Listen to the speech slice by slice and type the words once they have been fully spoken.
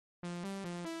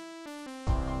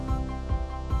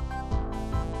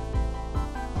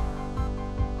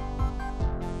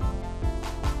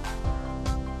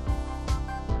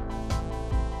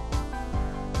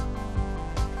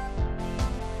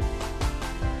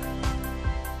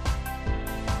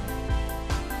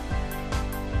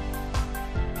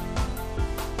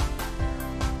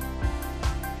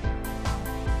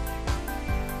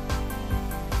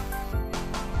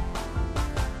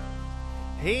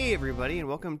Hey everybody, and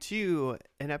welcome to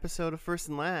an episode of First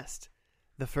and Last,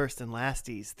 The First and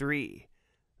Lasties 3,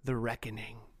 The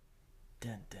Reckoning.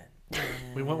 Dun, dun, dun.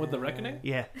 We went with The Reckoning?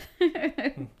 Yeah.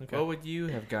 Okay. What would you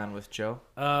have gone with, Joe?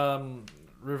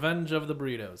 Revenge of the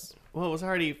Burritos. Well, it was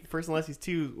already First and Lasties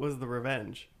 2 was The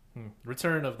Revenge.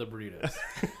 Return of the Burritos.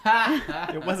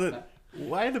 It wasn't...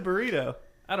 Why the burrito?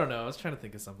 I don't know. I was trying to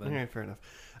think of something. All right, fair enough.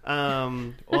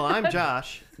 Well, I'm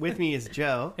Josh. With me is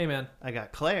Joe. Hey, man. I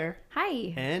got Claire.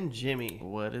 Hi. And Jimmy.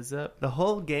 What is up? The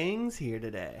whole gang's here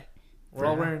today. We're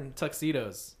all wearing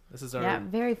tuxedos. This is our Yeah,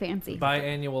 very fancy.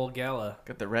 biannual gala.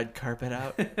 Got the red carpet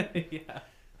out. Yeah.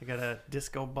 I got a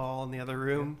disco ball in the other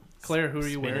room. Claire, who are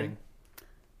you Spinning.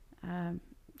 wearing?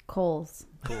 Kohl's.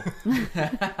 Cool. You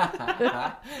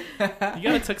got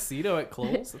a tuxedo at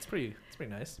Kohl's? That's pretty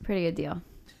nice. Pretty good deal.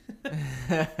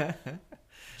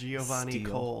 Giovanni Steal.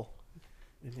 Cole.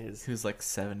 It is. Who's like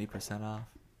 70% off?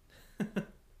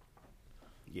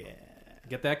 Yeah.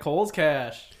 Get that Kohl's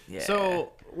cash. Yeah.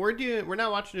 So we're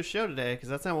not watching a show today because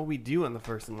that's not what we do on the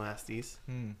First and Lasties.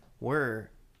 We're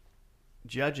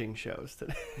judging shows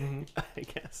today. I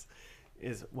guess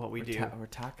is what we do. We're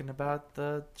talking about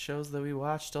the shows that we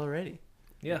watched already.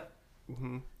 Yeah.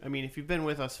 I mean, if you've been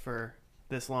with us for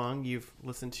this long, you've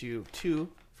listened to 2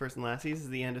 First and Lasties. This is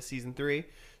the end of season 3,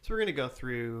 so we're gonna go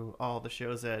through all the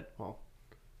shows that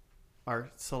our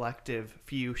selective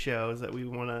few shows that we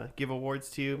want to give awards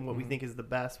to, and what we think is the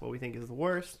best, what we think is the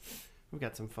worst. We've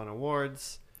got some fun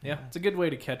awards. Yeah. It's a good way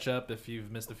to catch up if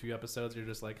you've missed a few episodes. You're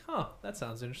just like, huh, that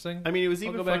sounds interesting. I mean, it was I'll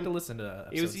even go fun. back to listen to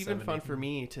It was even 70. fun for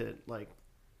me to like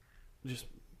just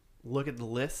look at the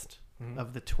list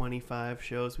of the 25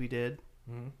 shows we did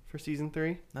for season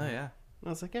 3. Oh, yeah. I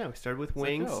was like, yeah, we started with It's like,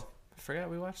 Wings. oh, I forgot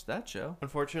we watched that show.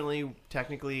 Unfortunately,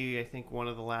 technically, I think one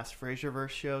of the last Frasierverse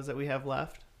shows that we have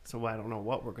left. So I don't know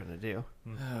what we're gonna do.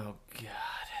 Oh, God.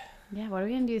 Yeah, what are we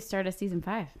going to do to start a season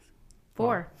 5?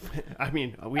 4. I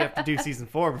mean, we have to do season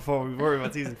 4 before we worry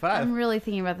about season 5. I'm really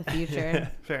thinking about the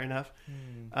future. Fair enough.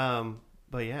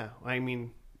 But yeah, I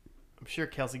mean, I'm sure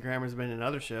Kelsey Grammer's been in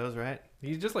other shows, right?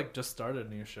 He just started a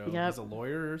new show. Yep. He's a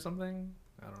lawyer or something.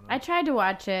 I don't know. I tried to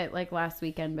watch it like last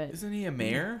weekend, but Isn't he a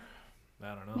mayor?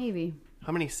 I don't know. maybe.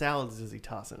 How many salads does he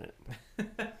toss in it?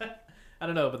 I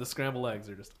don't know, but the scrambled eggs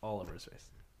are just all over his face.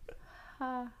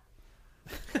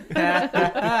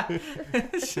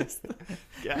 It's just,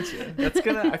 Gotcha.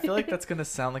 I feel like that's gonna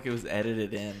sound like it was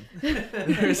edited in.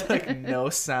 There's like no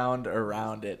sound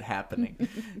around it happening.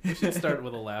 We should start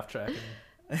with a laugh track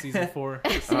in season 4.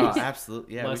 Oh,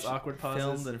 absolutely. Yeah, Less we should awkward pauses.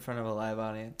 filmed in front of a live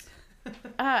audience.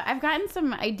 I've gotten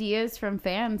some ideas from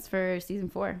fans for season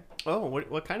 4. Oh,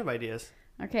 what kind of ideas?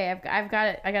 Okay, I've got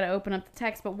it. I got to open up the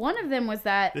text, but one of them was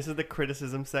that This is the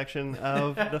criticism section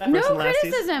of the First no and Lasties.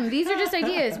 criticism. These are just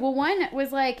ideas. Well, one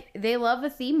was like they love a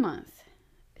theme month,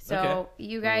 so Okay.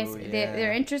 you guys Ooh, yeah.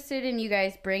 they're interested in you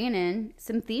guys bringing in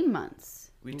some theme months.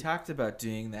 We talked about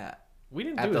doing that We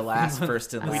didn't at do the a last theme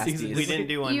First and month Last season. We didn't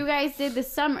do one. You guys did the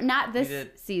summer, not this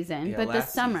did- season, yeah, but the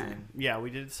last summer. season. Yeah, we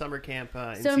did summer camp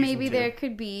in So season maybe 2. there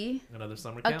could be Another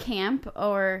summer a camp. camp,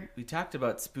 or We talked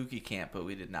about spooky camp, but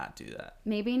we did not do that.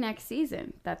 maybe next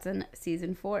season. That's in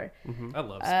season 4. I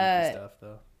love spooky stuff,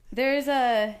 though. There's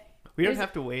a We don't There's-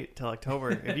 have to wait till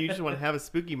October. If you just want to have a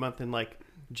spooky month in like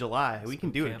July, we can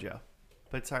do it, camp. Joe.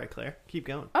 But sorry, Claire, keep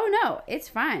going. oh no, it's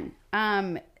fine.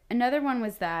 Another one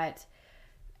was that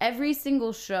every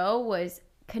single show was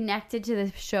connected to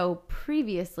the show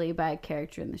previously by a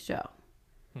character in the show.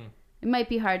 It might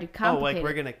be hard to Oh, complicate. like we're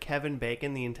it. gonna Kevin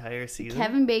Bacon the entire season.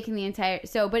 Kevin Bacon the entire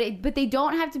but they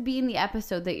don't have to be in the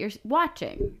episode that you're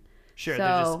watching. Sure, So-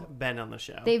 they've just been on the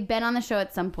show. They've been on the show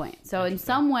at some point. So in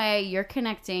some way you're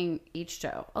connecting each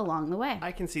show along the way.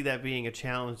 I can see that being a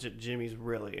challenge that Jimmy's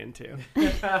really into.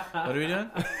 What are we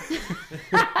doing?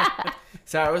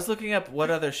 Sorry, I was looking up what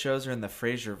other shows are in the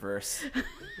Frasierverse.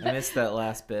 I missed that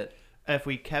last bit. If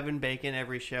we Kevin Bacon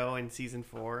every show in season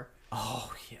 4.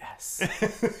 Oh, yes.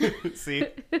 See,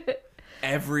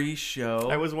 Every show.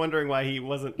 I was wondering why he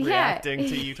wasn't Yeah. reacting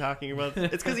to you talking about.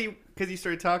 It's because he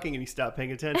started talking and he stopped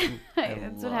paying attention.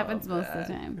 That's what happens love most of that.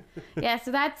 the time. Yeah,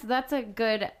 so that's a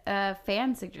good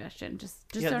fan suggestion. Just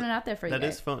Yeah, throwing it out there for you That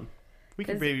guys. is fun. We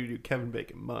could 'Cause- maybe do Kevin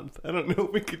Bacon month. I don't know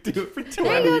if we could do it for 20.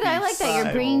 There you go. I like that. You're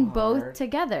Five. bringing So both hard.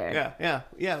 together.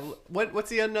 Yeah. What's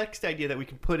the next idea that we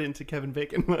can put into Kevin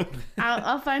Bacon month?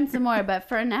 I'll find some more, but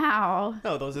for now,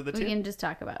 Oh, those are the we two. can just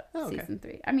talk about Oh, okay. season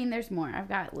 3. I mean, there's more. I've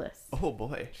got lists. Oh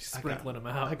boy, sprinkling them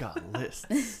out. I got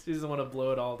lists. She doesn't want to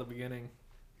blow it all at the beginning.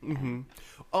 Mm-hmm.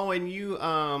 Oh, and you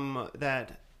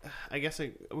that I guess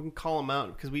we can call them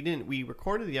out because we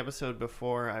recorded the episode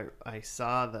before I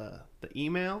saw the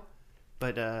email,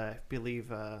 but I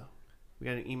believe We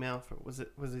got an email from was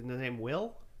it the name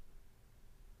Will?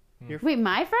 Wait,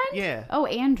 my friend? Yeah. Oh,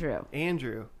 Andrew.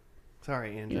 Andrew.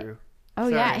 Sorry, Andrew. Oh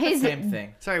Sorry. yeah, his Same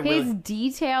thing. Sorry, his Will.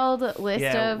 detailed list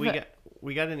Yeah, of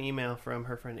we got an email from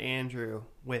her friend Andrew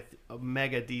with a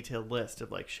mega detailed list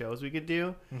of like shows we could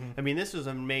do. I mean, this was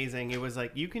amazing. It was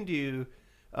like you can do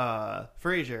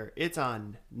Frasier. It's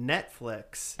on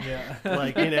Netflix. Yeah.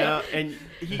 Like, you know, and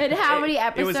how many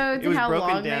episodes and how broken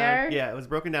long they are? Yeah, it was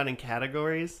broken down in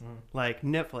categories. Like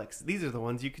Netflix, these are the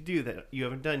ones you could do that you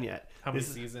haven't done yet. How many This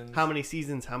is seasons? How many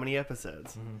seasons? How many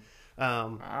episodes?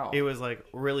 Wow. It was like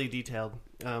really detailed.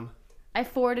 I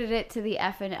forwarded it to the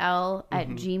FNL at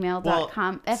gmail.com. Well,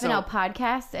 FNL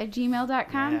podcast at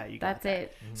gmail.com. Yeah, you got That's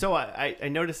it. So I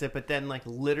noticed it, but then like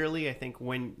literally, I think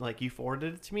when like you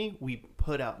forwarded it to me, we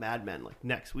put out Mad Men like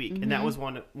next week, and that was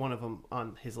one of them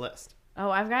on his list. Oh,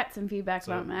 I've got some feedback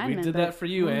So about Mad we Men. did but that for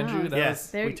you, who Andrew. knows? That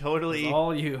Yes, There- we totally. was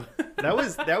all you. that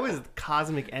was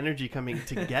cosmic energy coming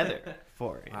together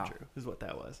for Wow. Andrew. Is what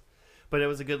that was. But it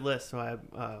was a good list, so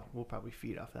we'll probably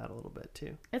feed off that a little bit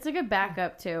too. It's a good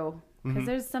backup too, because Mm-hmm.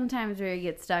 there's sometimes where you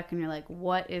get stuck and you're like,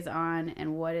 what is on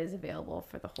and what is available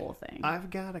for the whole thing. I've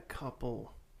got a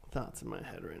couple thoughts in my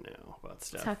head right now about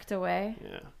stuff. Tucked away.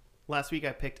 Yeah. Last week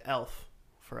I picked Elf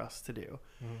for us to do,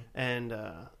 and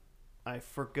I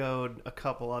forgoed a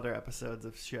couple other episodes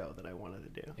of show that I wanted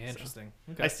to do. So. Interesting.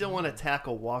 I still want to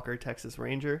tackle Walker, Texas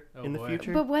Ranger Oh, in the boy.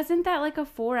 future. But wasn't that like a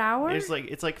 4 hour? It's like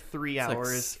 3 It's like hours,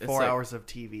 s- it's 4 like- hours of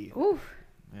TV. Oof.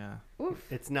 Yeah. Oof.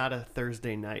 It's not a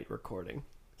Thursday night recording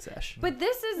sesh. But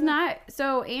this is not.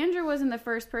 So Andrew wasn't the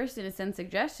first person to send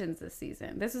suggestions this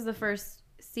season. This is the first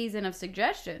season of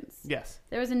suggestions. Yes,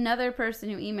 There was another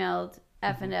person who emailed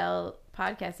FNL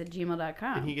podcast at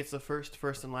gmail.com. and he gets the first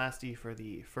and lasty for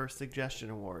the first suggestion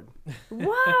award.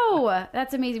 Whoa,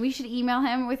 that's amazing. We should email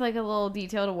him with like a little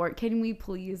detailed award. Can we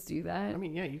please do that? I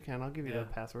mean, yeah, you can. I'll give you Yeah. the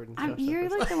password and stuff. You're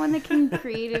like the one that can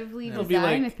creatively It'll be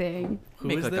design like- a thing. Who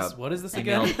Make is like this? a What is this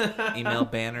email, again? email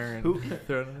banner and Who-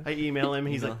 throw it in I email him.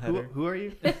 He's Email like, header. who are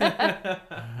you?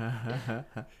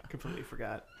 Completely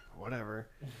forgot. Whatever.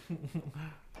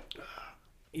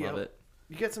 Love it.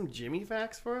 You got some Jimmy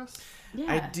facts for us?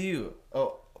 Yeah. I do.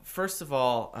 Oh, first of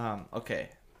all, okay.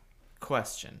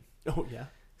 Question. Oh yeah.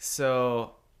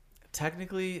 So,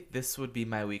 technically, this would be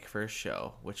my week first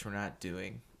show, which we're not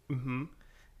doing. Mm-hmm.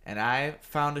 And I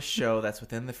found a show that's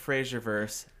within the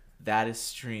Frasierverse that is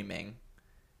streaming.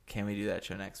 Can we do that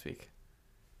show next week?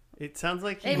 It sounds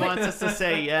like he Hey, wants us to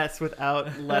say yes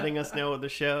without letting us know the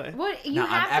show. What you No, I'm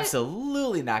have to?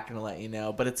 absolutely not going to let you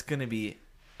know, but it's going to be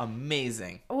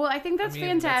amazing. Well, I think that's I mean,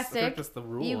 fantastic. That's the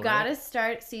rule. You right? got to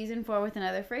start season 4 with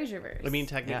another Frasierverse. I mean,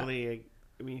 technically,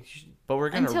 I mean, you should- But we're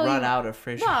going to Until run you- out of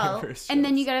Frasierverse well, shows. and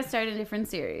then you got to start a different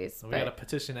series. So we but- got to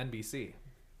petition NBC.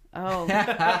 Oh,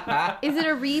 is it a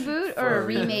reboot or a For-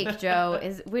 remake, Joe?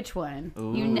 Is which one?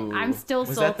 Ooh. I'm still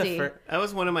Was that the salty. that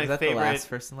was one of my Was that the favorite last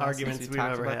first and last arguments since we've we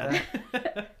talked ever about had.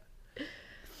 that?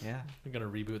 Yeah. We're gonna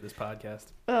reboot this podcast.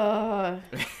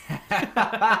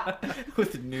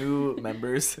 With new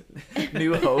members,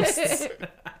 new hosts.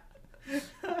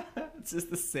 It's just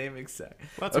the same exact.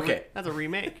 Well, Okay. that's a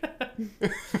remake.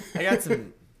 I got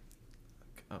some.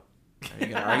 Oh, are you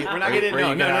gonna argue? We're not are you- getting. were No,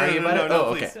 you no, gonna no, argue no, about no, it? no,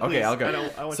 Oh, please, okay. please. Okay, I'll go.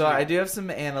 I want So you to- I do have some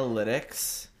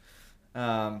analytics.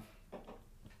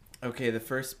 Okay, the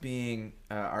first being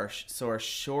our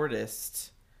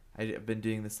shortest. I've been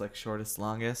doing this like shortest,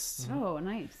 longest Oh,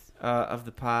 nice. of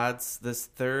the pods. This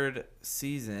third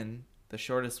season, the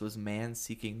shortest was Man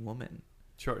Seeking Woman.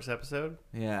 Shortest episode.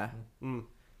 Yeah. Mm.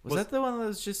 Was that the one that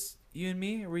was just you and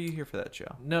me, or were you here for that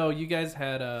show? No, you guys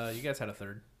had a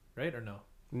third, right or no?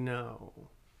 No.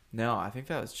 No, I think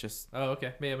that was just. Oh,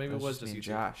 okay. Maybe that it was me just and you two.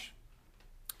 Josh.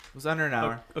 It was under an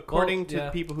hour. According Well, to yeah.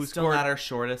 people who Still scored, not our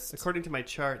shortest. according to my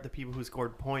chart, the people who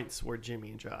scored points were Jimmy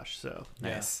and Josh. So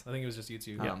Nice. Yeah, I think it was just you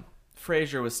two.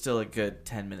 Frasier was still a good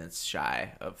 10 minutes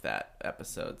shy of that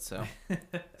episode, so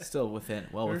still within,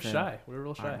 we were within shy. We were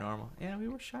real our shy. normal. Yeah, we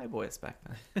were shy boys back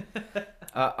then.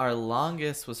 Our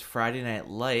longest was Friday Night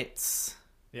Lights.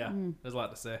 Yeah, there's a lot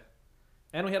to say,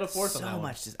 and we had a fourth on that So one.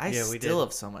 much. I Yeah, we still did.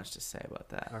 have so much to say about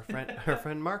that. our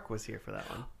friend Mark was here for that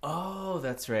one. Oh,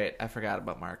 that's right. I forgot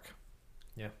about Mark.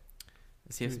 Yeah.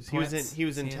 Does he have some He was in points? he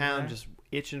was in Is he town there? just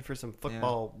itching for some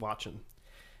football watching.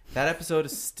 That episode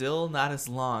is still not as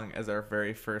long as our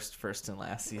very first and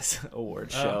last season award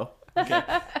show. Okay.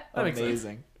 That makes sense.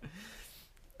 Amazing.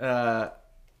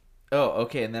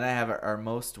 Okay, and then I have our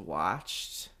most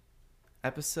watched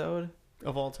episode.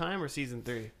 Of all time or season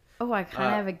 3? Oh, I kind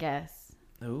of have a guess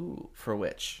Ooh, for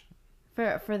which?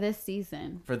 for this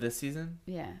season. For this season?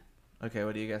 Yeah. Okay,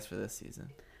 what do you guess for this season?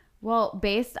 Well,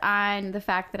 based on the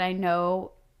fact that I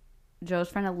know Joe's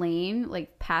friend Elaine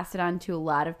like passed it on to a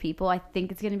lot of people. I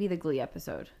think it's gonna be the Glee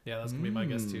episode. Yeah, that's gonna be my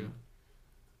guess too.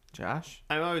 Josh?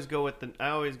 I always go with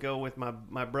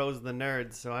my bros, the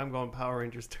nerds. So I'm going Power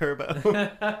Rangers Turbo.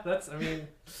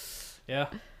 Yeah.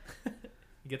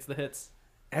 He gets the hits.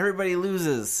 Everybody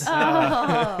loses.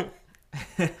 Oh,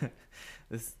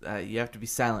 This you have to be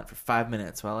silent for 5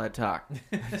 minutes while I talk.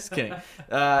 Just kidding.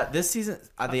 This season,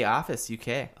 The Office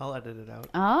UK, I'll edit it out.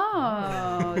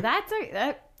 that's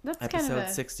kind episode of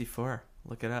 64.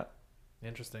 Look it up.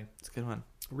 Interesting. It's a good one.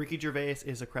 Ricky Gervais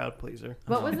is a crowd pleaser.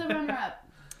 What was the runner-up?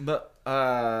 But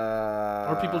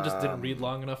Or people just didn't read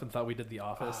long enough and thought we did The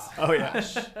Office. Oh yeah,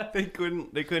 they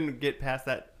couldn't get past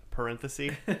that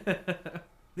parenthesis.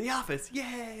 The Office,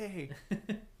 yay!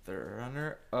 the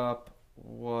runner-up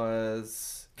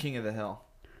was King of the Hill.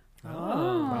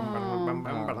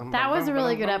 Oh. That was a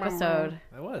really good episode.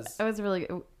 That was. That was really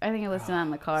good. I think I listened to that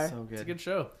in the car. So It's a good. good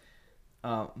show.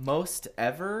 Most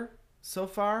ever so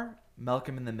far,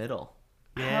 Malcolm in the Middle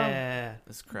Yeah,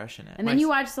 is crushing it. And then you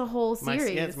watch the whole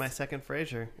series. it's my second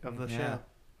Frasier of the Yeah. show.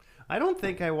 I don't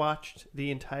think I watched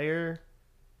the entire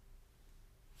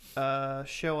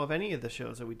show of any of the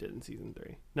shows that we did in season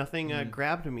 3. Nothing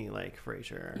grabbed me like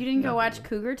Frasier. You didn't go watch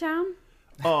Cougar Town?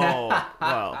 Oh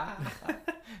well,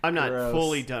 I'm not Gross.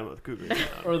 fully done with Cougar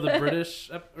Town. Or the British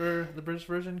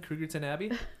version, Krugerton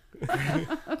Abbey.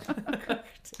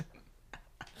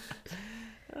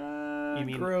 You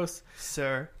mean gross.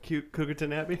 Sir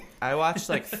Cougarton Abbey? I watched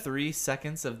like 3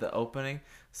 seconds of the opening.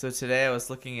 So today I was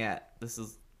looking at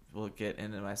we'll get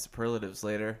into my superlatives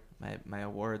later, my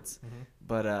awards. Mm-hmm.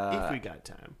 But If we got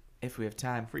time if we have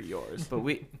time. for yours. But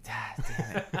we damn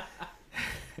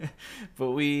it.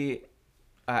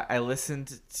 But I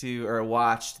listened to or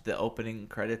watched the opening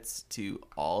credits to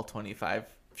all 25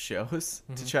 shows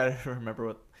to try to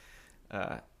remember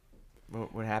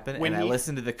what happened. When and I he-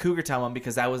 listened to the Cougar Town one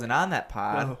because I wasn't on that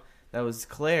pod. Oh. That was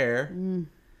Claire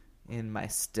in my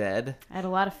stead. I had a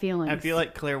lot of feelings. I feel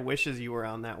like Claire wishes you were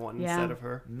on that one Yeah. instead of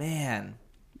her. Man,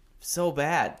 so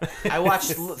bad. I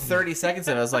watched 30 seconds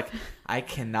of it. I was like, I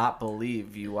cannot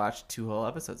believe you watched 2 whole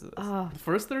episodes of this. Oh, The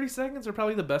first 30 seconds are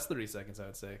probably the best 30 seconds, I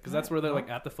would say. Because that's where they're like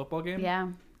at the football game. yeah.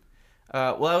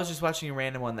 Well, I was just watching a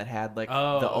random one that had like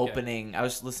Oh, the okay. opening. I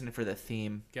was listening for the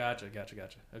theme. Gotcha.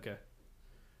 Okay.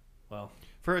 Well,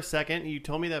 For a second, you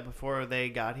told me that before they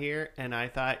got here, and I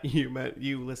thought you meant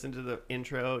you listened to the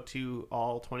intro to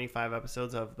all 25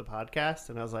 episodes of the podcast,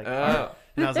 and I was like, Oh.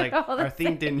 and I was like, They're all the our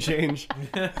theme didn't change.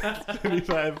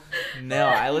 25, No,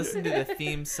 I listened to the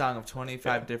theme song of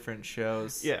 25 different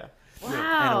shows. yeah. And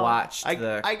Wow. watched I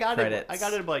the got credits. it. I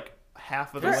got it like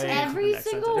half of the For way. into the every next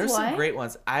single sentence. There's some What? great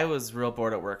ones. I was real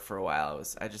bored at work for a while.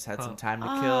 I just had some time to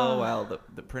Oh. kill while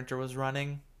the printer was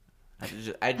running.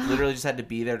 I literally just had to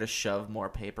be there to shove more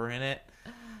paper in it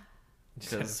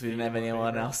because we didn't have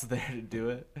anyone else there to do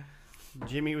it.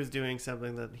 Jimmy was doing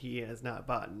something that he has not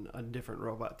bought a different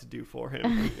robot to do for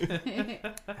him.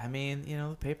 I mean,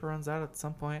 the paper runs out at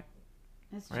some point,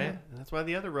 That's true. right? And that's why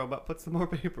the other robot puts the more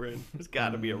paper in. There's got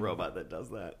to be a robot that does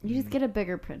that. You just get a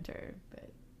bigger printer. But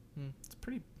It's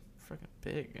pretty freaking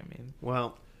big. I mean,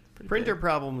 Well, pretty printer big.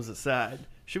 problems aside,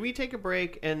 should we take a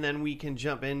break and then we can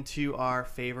jump into our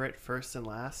favorite first and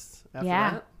last after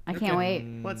yeah, that? I can't wait.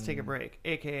 Let's take a break.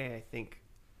 AKA, I think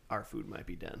our food might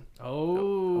be done.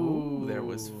 oh, there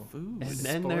was food. And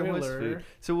then there was Spoiler. food.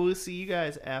 So we'll see you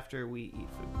guys after we eat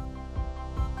food.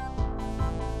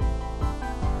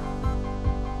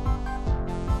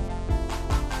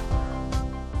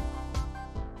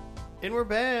 And we're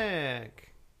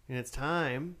back. And it's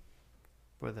time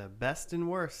for the best and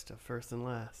worst of first and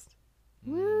last.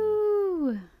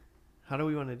 Woo! How do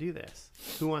we want to do this?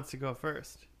 Who wants to go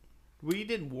first? We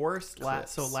did worst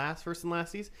last. So Clips. last, first, and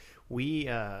lasties. We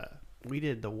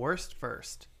did the worst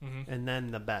first, and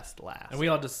then the best last. And we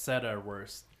all just said our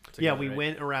worst. yeah, we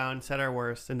went around, said our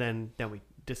worst, and then we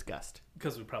discussed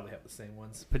because we probably have the same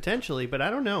ones. potentially, but I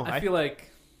don't know. I feel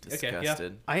like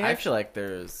Disgusted. I I feel like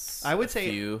there's. I would a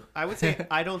say few. I would say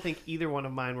I don't think either one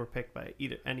of mine were picked by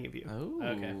any of you. Oh.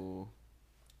 Okay.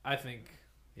 I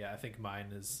think mine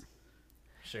is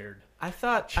shared. I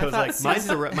thought. Joe's like mine's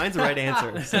the right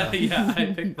answer. So. Yeah, I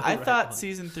picked. The I right thought one.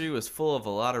 season 3 was full of a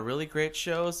lot of really great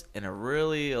shows and a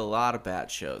lot of bad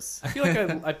shows. I feel like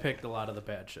I picked a lot of the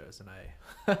bad shows, and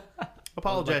I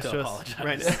Apologize would to like us to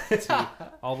right apologize now.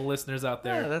 to all the listeners out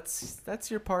there. Yeah, that's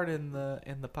your part in the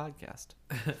podcast.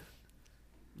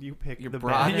 You picked You're the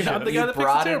broad. bad Yeah, I'm show. the guy You that picks the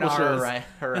broaden terrible our shows.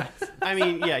 horizon. I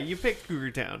mean, yeah, you picked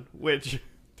Cougar Town, which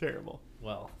terrible.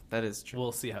 Well, That is true.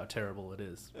 we'll see how terrible it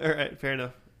is. All right, fair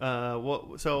enough. So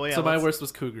so my let's- worst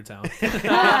was Cougar Town.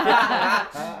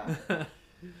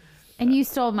 And you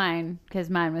stole mine because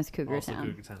mine was Cougar Also Town.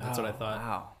 Cougar Town. That's what I thought.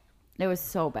 Wow. It was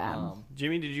so bad.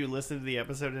 Jimmy, did you listen to the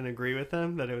episode and agree with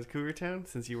them that it was Cougar Town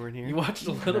since you weren't here? You watched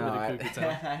a little No, bit of Cougar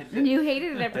Town. I And you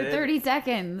hated it after I did. 30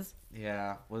 seconds.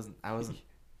 Yeah, I wasn't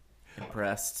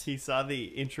impressed. He saw the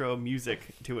intro music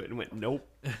to it and went, "Nope."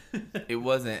 It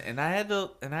wasn't, and I had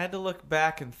to look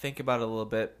back and think about it a little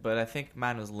bit, but I think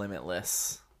mine was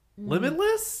Limitless.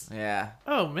 Limitless? Yeah,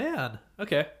 Oh man.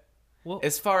 Okay. Well,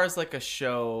 as far as like a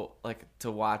show, like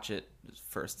to watch it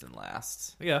first and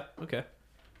last. yeah. Okay.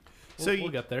 So We'll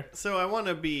get there. So I want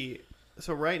to be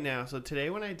right now. So today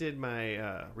when I did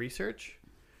my research,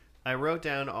 I wrote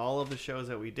down all of the shows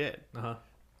that we did. Uh huh.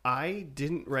 I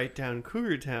didn't write down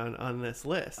Cougar Town on this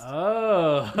list.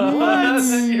 Oh.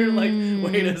 Then you're like,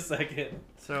 wait a second.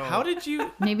 So How did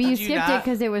you? Maybe you did skipped it not-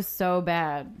 because it was so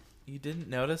bad. You didn't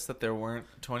notice that there weren't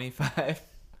 25.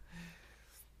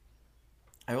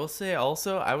 I will say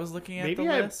also, I was looking at maybe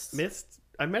the I list. missed.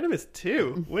 I might have missed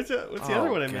two. What's the Oh,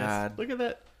 other one I God. missed? Look at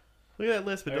that. Look at that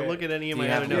list, but All don't right. look at any of Do you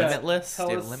my have other Yeah. notes. Limitless? Tell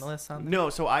Do you have us- Limitless on there? No,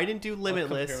 so I didn't do I'll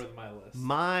Limitless. compare with my list.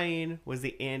 Mine was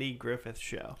the Andy Griffith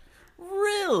Show.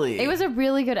 Really? It was a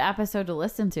really good episode to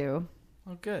listen to,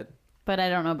 Oh, good. but I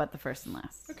don't know about the first and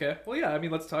last. Okay. Well, yeah. I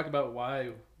mean, let's talk about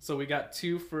why. So we got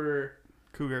 2 for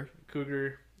Cougar.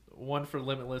 Cougar, 1 for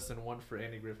Limitless, and 1 for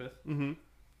Andy Griffith. Mm-hmm.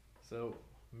 So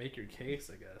make your case,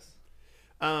 I guess.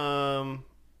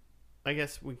 I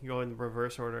guess we can go in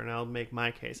reverse order and I'll make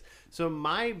my case. So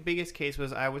my biggest case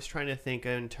was I was trying to think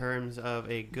in terms of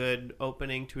a good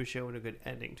opening to a show and a good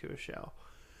ending to a show.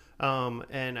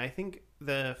 And I think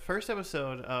the first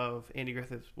episode of Andy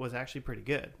Griffith was actually pretty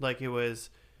good. Like it was,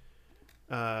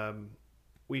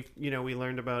 we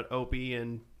learned about Opie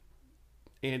and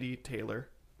Andy Taylor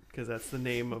because that's the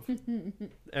name of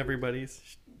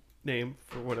everybody's name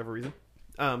for whatever reason.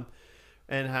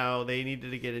 And how they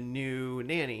needed to get a new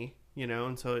nanny,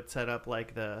 and so it set up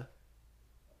like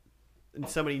and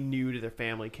somebody new to their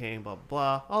family came, blah, blah,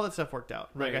 blah. All that stuff worked out.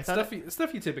 Right. Like, I thought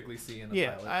Stuff you typically see in the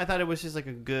yeah, pilot. I thought it was just like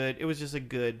it was just a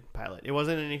good pilot. It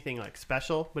wasn't anything like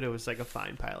special, but it was like a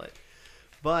fine pilot.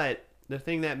 But the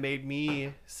thing that made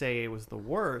me say it was the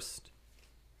worst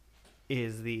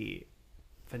is the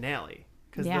finale.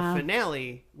 Because Yeah. the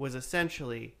finale was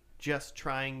essentially just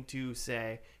trying to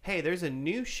say, hey, there's a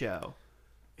new show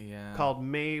Yeah. called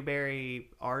Mayberry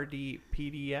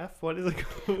RDPDF. What is it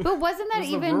called? But wasn't that It was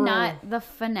the even rural- not the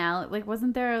finale? Like,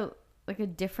 wasn't there like a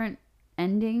different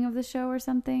ending of the show or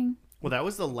something? Well, that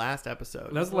was the last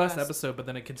episode. That was the last episode, but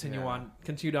then it continued Yeah. on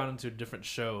into a different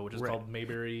show, which is Right. called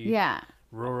Mayberry Yeah.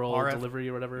 Rural RF Delivery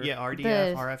or whatever. Yeah, RDF,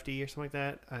 The- RFD or something like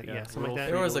that. Yeah, Yeah, something rural like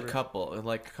There that. was a delivery.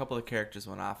 couple of the characters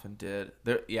went off and did.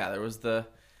 There was the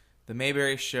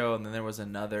Mayberry show, and then there was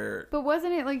another. But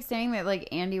wasn't it like saying that like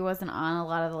Andy wasn't on a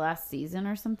lot of the last season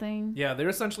or something? Yeah, they're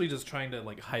essentially just trying to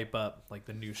like hype up like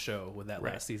the new show with that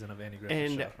Right. last season of Andy Griffith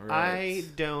And show. I Right.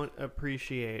 don't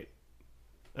appreciate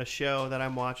a show that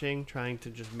I'm watching trying to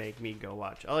just make me go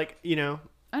watch. Like,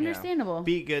 Understandable.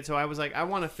 be good. So I was like, I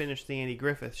want to finish the Andy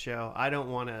Griffith show. I don't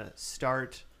want to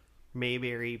start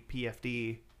Mayberry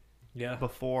PFD Yeah.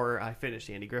 before I finish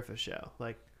the Andy Griffith show.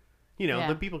 Like, Yeah.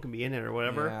 the people can be in it or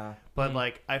whatever. Yeah. But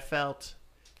like, I felt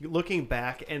looking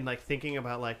back and like thinking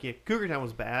about like, yeah, Cougar Town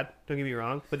was bad. Don't get me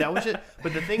wrong, but that was just.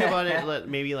 But the thing about it that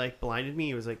maybe like blinded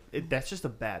me was like that's just a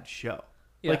bad show.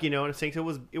 Yeah. Like, you know what I'm saying? So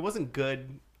it wasn't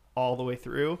good all the way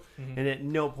through, Mhm. and at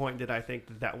no point did I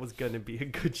think that was going to be a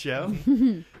good show.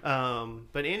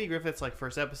 But Andy Griffith's like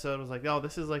first episode was like, oh,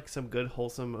 this is like some good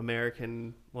wholesome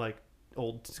American like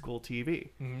old school TV,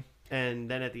 Mhm. and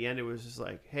then at the end it was just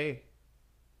like, hey,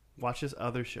 watch this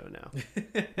other show now.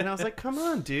 And I was like, come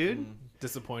on, dude.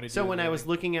 Disappointed. So you when in I the was ending.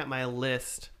 looking at my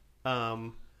list,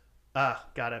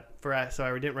 got it. So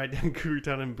I didn't write down Cougar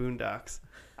Town and Boondocks.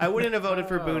 I wouldn't have voted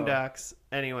for Oh. Boondocks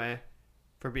anyway,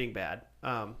 for being bad.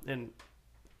 And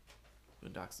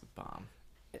Boondocks a bomb.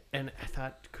 I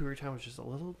thought Cougar Town was just a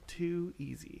little too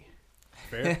easy.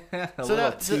 Fair. A So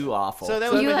little that- too awful. So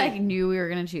that was You my like thing. knew we were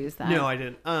gonna choose that. No, I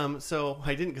didn't. So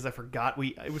I didn't because I forgot.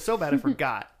 It was so bad I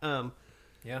forgot.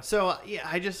 Yeah. So yeah,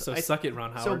 I Suck it,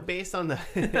 Ron So Howard. based on the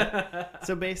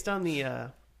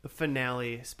the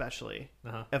finale, especially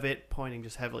Uh-huh. of it pointing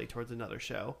just heavily towards another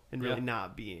show and really Yeah.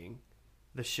 not being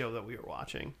the show that we were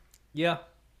watching, Yeah.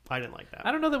 I didn't like that.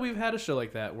 I don't know that we've had a show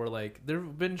like that where like there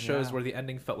have been shows Yeah. where the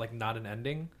ending felt like not an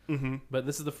ending, Mm-hmm. but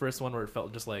this is the first one where it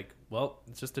felt just like, well,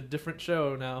 it's just a different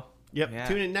show now. Yep. Yeah.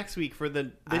 Tune in next week for this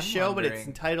I'm show, but it's wondering-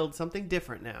 entitled something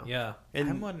different now. Yeah. And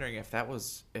I'm wondering if that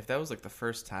was like the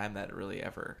first time that it really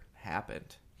ever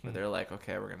happened. Where they're like,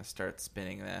 okay, we're gonna start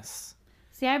spinning this.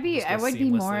 See, I Just would go be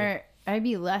seamlessly. more. I'd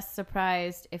be less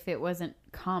surprised if it wasn't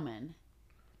common.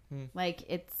 Like,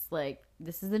 it's like,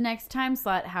 this is the next time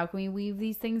slot. How can we weave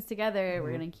these things together?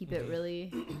 We're going to keep it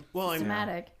really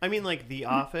systematic. I mean, like, The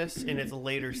Office in its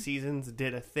later seasons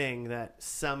did a thing that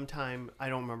sometime, I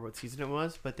don't remember what season it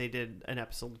was, but they did an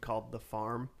episode called The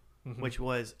Farm, which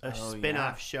was a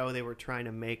spin-off show they were trying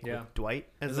to make with Dwight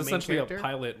as the main essentially character. a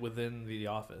pilot within The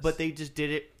Office. But they just did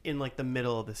it in, like, the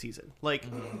middle of the season. Like,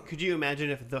 could you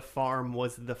imagine if The Farm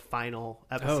was the final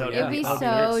episode? yeah. It'd be of so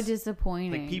Office?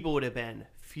 disappointing. Like, people would have been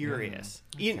furious.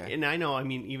 Okay. And I know, I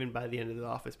mean, even by the end of The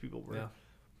Office, people were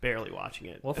barely watching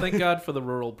it. Well, thank God for the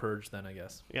rural purge then, I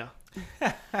guess. Yeah.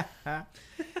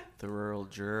 The rural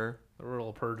juror. The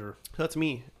rural purger. So that's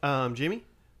me. Jimmy?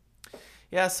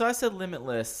 Yeah, so I said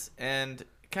Limitless, and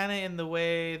kind of in the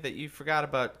way that you forgot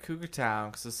about Cougar Town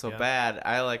because it's so bad.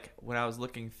 I when I was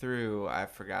looking through, I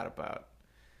forgot about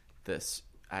this.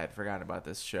 I had forgotten about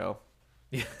this show.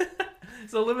 Yeah.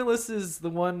 So Limitless is the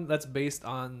one that's based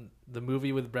on the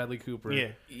movie with Bradley Cooper. Yeah.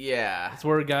 Yeah, It's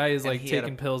where a guy is And like he had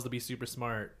taking pills to be super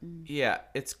smart. yeah.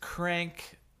 It's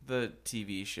Crank, the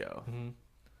TV show,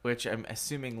 which I'm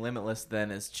assuming Limitless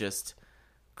then is just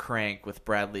Crank with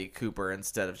Bradley Cooper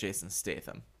instead of Jason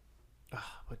Statham.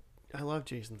 But I love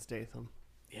Jason Statham.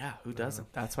 Yeah, who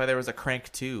doesn't? That's why there was a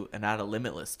Crank 2 and not a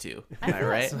Limitless 2. Am I feel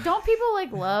right? like- don't people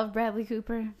like love Bradley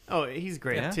Cooper? Oh, he's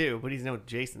great Yeah. too, but he's no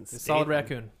Jason Statham. Solid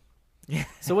raccoon. Yeah.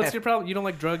 So what's your problem? You don't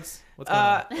like drugs? What's going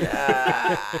on?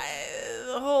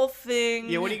 The whole thing.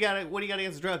 Yeah, what do you got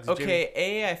against drugs?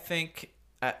 Okay, I think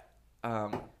I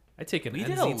take an we NZT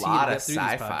did a lot to of get through these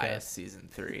sci-fi podcasts. season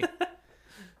 3.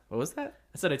 What was that?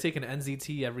 I said I take an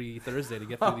NZT every Thursday to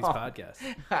get through these podcasts.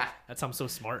 That's how I'm so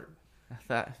smart. I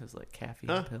thought it was like caffeine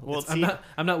Huh? pills. Well, I'm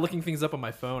see, not looking things up on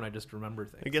my phone. I just remember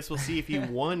things. I guess we'll see if you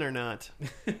won or not.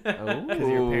 because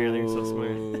you're apparently so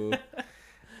smart.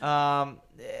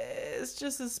 It's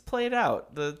just as played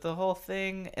out the whole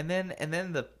thing, and then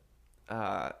the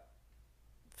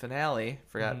finale.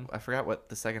 I forgot what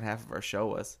the second half of our show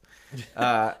was.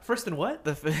 First and what?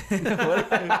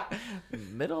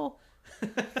 Middle.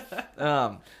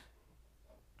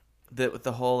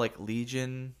 The whole like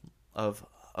Legion of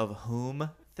whom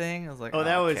thing. I was like, Oh,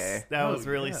 that okay. was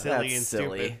really yeah. silly That's and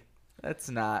silly. stupid. That's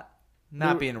not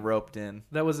There- being roped in.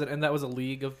 That was a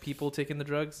league of people taking the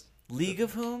drugs. League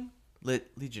of whom?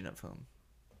 Legion of whom?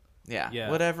 Yeah. Yeah.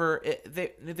 Whatever.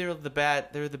 They're the bad.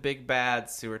 They're the big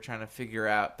bads who are trying to figure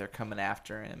out they're coming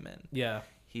after him, and Yeah.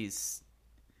 he's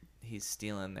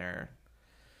stealing their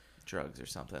drugs or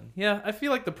something. Yeah, I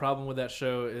feel like the problem with that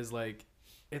show is like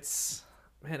it's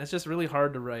just really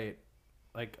hard to write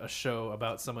like a show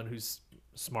about someone who's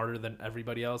smarter than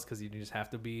everybody else because you just have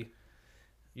to be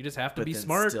But then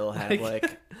smart. Still have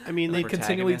like I mean, like they,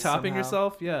 continually protagonist topping somehow.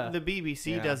 yourself. Yeah. the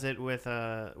BBC Yeah. does it with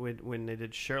when they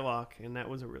did Sherlock, and that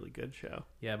was a really good show.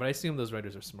 Yeah, but I assume those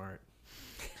writers are smart.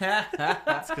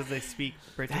 That's because they speak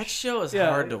British. That show is Yeah,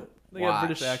 hard to they watch. got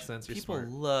British accents, you're People smart.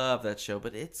 love that show,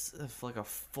 but it's like a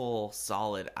full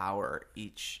solid hour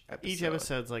each episode. Each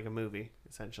episode's like a movie,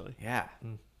 essentially. Yeah,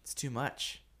 Mm. it's too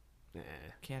much. Nah.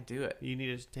 Can't do it. You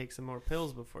need to take some more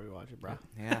pills before you watch it, bro.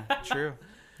 Yeah, true.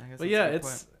 I guess But that's yeah, a good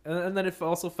it's and then it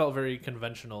also felt very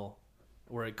conventional,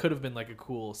 where it could have been like a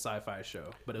cool sci-fi show,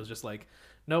 but it was just like,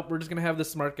 nope, we're just gonna have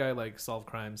this smart guy like solve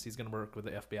crimes. He's gonna work with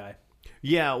the FBI.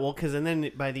 Yeah, well, because and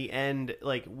then by the end,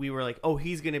 like we were like, oh,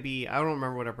 he's gonna be. I don't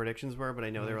remember what our predictions were, but I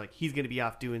know they were like, he's gonna be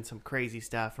off doing some crazy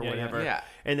stuff or Yeah, yeah. whatever. Yeah.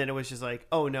 And then it was just like,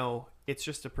 oh no, it's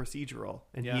just a procedural,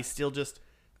 and Yeah. he's still just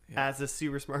as a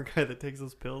super smart guy that takes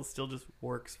those pills, still just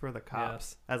works for the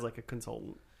cops as like a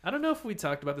consultant. I don't know if we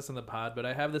talked about this in the pod, but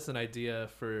I have an idea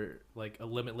for like a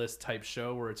Limitless type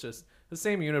show where it's just the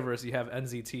same universe. You have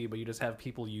NZT, but you just have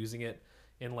people using it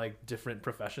in like different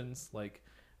professions. Like,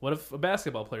 what if a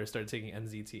basketball player started taking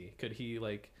NZT? Could he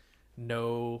like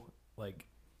know like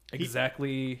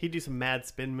exactly? He'd do some mad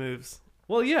spin moves.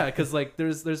 Well, yeah, because like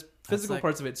there's physical like-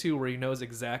 parts of it too where he knows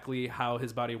exactly how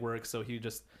his body works. So he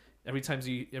just every time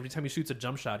he shoots a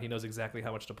jump shot, he knows exactly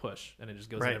how much to push, and it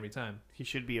just goes Right. in every time. He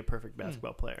should be a perfect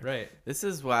basketball player. Right. This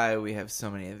is why we have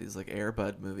so many of these like Air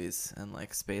Bud movies and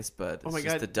like Space Bud. It's Oh my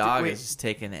just God, the dog wait. is just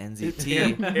taking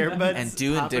NZT Airbuds and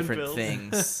doing popping different pills.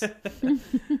 things.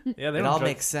 Yeah, they It don't all drug-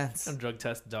 makes sense. don't drug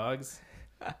test dogs.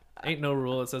 Ain't no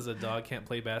rule that says a dog can't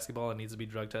play basketball and needs to be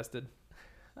drug tested.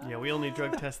 Yeah, we only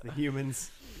drug test the humans.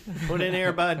 Put in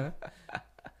Air Bud.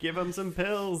 Give him some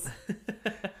pills.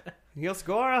 He'll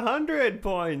score 100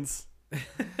 points. Oh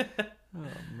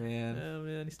man. Oh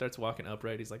man, he starts walking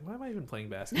upright. He's like, "Why am I even playing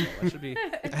basketball? I should be.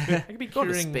 I could be Go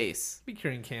to curing space. be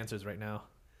curing cancers right now."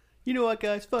 You know what,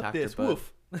 guys? Fuck Dr. this. Bud.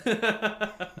 Woof.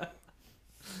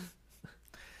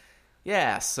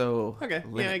 Yeah, so Okay,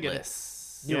 yeah, I get it.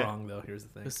 Limitless. You're Yeah. wrong though. Here's the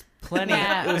thing. There's plenty.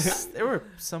 Yeah. There were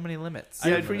so many limits. I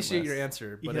Yeah, appreciate your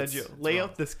answer, but Yeah, it's, Joe, it's lay wrong.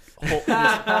 out this whole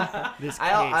this case.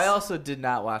 I also did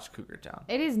not watch Cougar Town.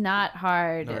 It is not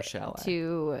hard Nor shall I.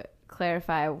 to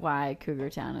clarify why Cougar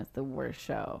Town is the worst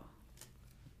show.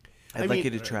 I'd I like mean- you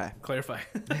to try. Clarify.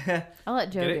 I'll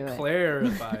let Joe Get do it. it.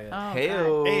 Clarify it. Oh, God.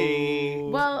 Hey-o. Hey.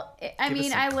 Well, I Give us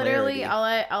mean, some I literally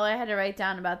clarity. all I had to write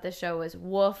down about this show was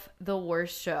 "woof, the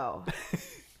worst show."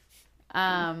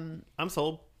 I'm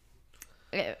sold.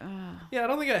 Yeah, I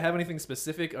don't think I have anything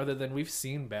specific other than we've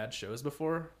seen bad shows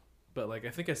before. But like, I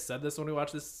think I said this when we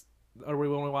watched this, or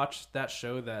when we watched that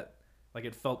show, that like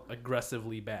it felt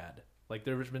aggressively bad. Like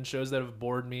there've been shows that have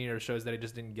bored me or shows that I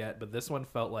just didn't get, but this one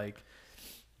felt like,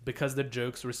 because the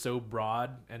jokes were so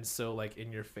broad and so like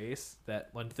in your face, that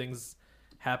when things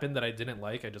happened that I didn't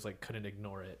like, I just like couldn't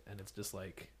ignore it, and it's just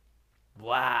like,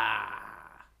 wow.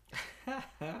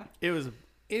 It was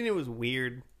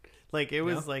weird. Like it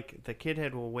was Yeah. like the kid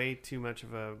had way too much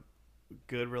of a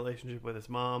good relationship with his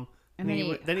mom. And then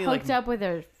he then he hooked like up with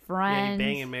her yeah, he friend.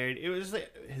 banged and married. It was just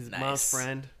like his mom's Nice.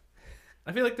 friend.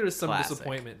 I feel like there was some Classic.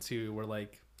 disappointment too, where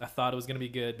like I thought it was gonna be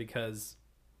good because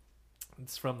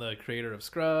it's from the creator of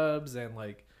Scrubs, and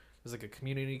like there's like a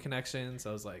community connection.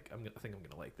 So I was like, I think I'm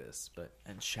gonna like this. But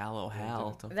And Shallow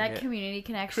Hal. Don't That forget. community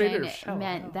Creator connection of Show.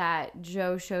 meant that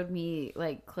Joe showed me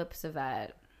like clips of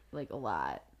that like a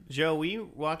lot. Joe, we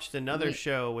watched another We-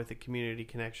 show with a community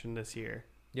connection this year,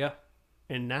 yeah,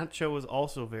 and that show was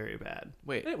also very bad.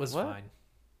 Wait, it was what? fine.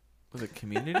 Was it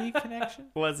Community Connection?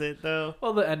 Was it though?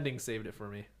 Well, the ending saved it for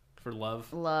me for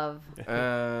love. Love.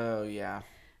 Oh yeah.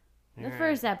 The Alright.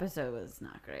 first episode was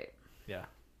not great. Yeah.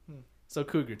 So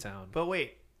Cougar Town. But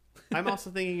wait, I'm also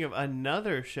thinking of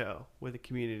another show with a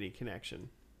community connection.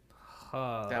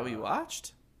 That we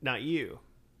watched? Not you.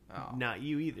 Oh. Not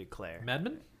you either, Claire. Mad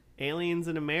Men? Aliens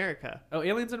in America. Oh,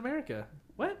 Aliens in America.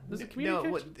 What? There's a community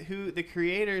No, connection? who the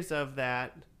creators of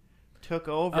that took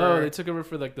over Oh, they took over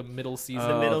for like the middle season.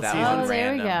 The middle that season. one's Oh,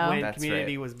 there we random. go. when That's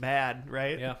Community right. was bad,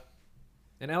 right? Yeah.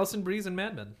 And Allison Breeze and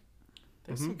Mad Men.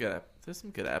 There's some good. There's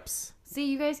some good eps. See,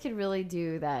 you guys could really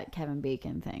do that Kevin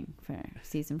Bacon thing for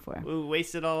season 4. We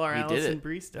wasted all our We did Allison it.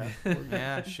 Brie stuff.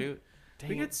 Yeah, shoot. Dang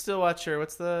we it. could still watch her.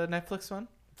 What's the Netflix one?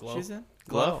 Glow. She's in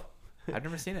Glow. I've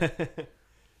never seen it. Did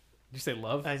you say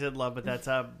love? I said love, but that's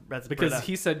Because Britta.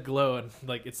 he said glow and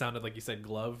like it sounded like you said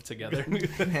glove together.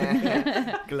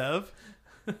 glove.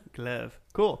 Glove.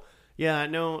 Cool. Yeah,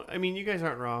 no, I mean you guys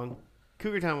aren't wrong.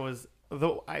 Cougar Town was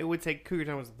though I would say Cougar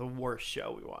Town was the worst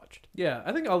show we watched. Yeah,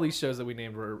 I think all these shows that we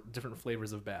named were different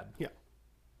flavors of bad. Yeah.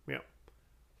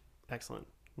 Excellent.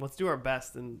 Let's do our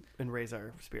best and raise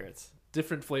our spirits.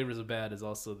 Different flavors of bad is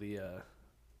also the.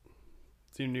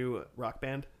 It's your new rock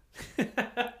band.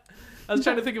 I was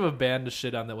trying to think of a band to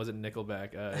shit on that wasn't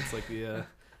Nickelback. It's like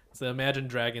it's the Imagine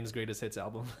Dragons greatest hits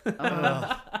album.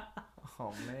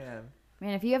 Oh man.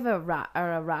 Man, if you have a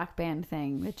rock band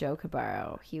thing that Joe could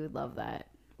borrow, he would love that.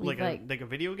 We've Like a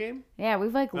video game? yeah,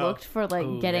 we've like Oh. looked for like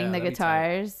Oh, getting yeah, the that'd be tight.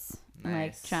 guitars, and, like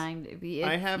Nice. trying to be.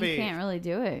 I have you a- can't really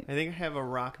do it. I think I have a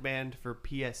rock band for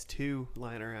PS2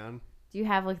 lying around. Do you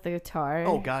have like the guitar?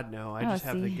 Oh God, no! I Oh, just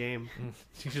have the see. game.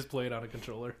 You just play it on a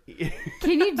controller.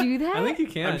 Can you do that? I think you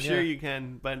can. I'm sure yeah. you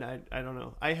can, but I don't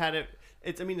know. I had it.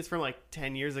 It's from like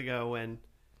 10 years ago when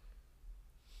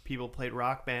people played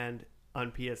Rock Band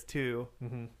on PS2,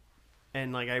 Mhm.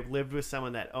 and like I lived with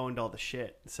someone that owned all the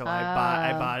shit, so Oh.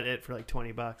 I bought it for like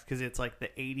 $20 because it's like the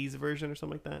 80s version or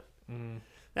something like that. Mhm.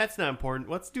 That's not important.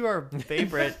 Let's do our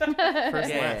favorite first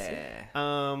last. Yeah.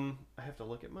 I have to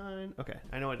look at mine. Okay,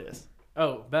 I know what it is.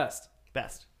 Oh, best.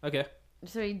 Best. Okay.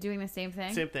 So are you doing the same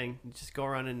thing? Same thing. Just go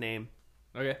around and name.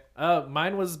 Okay.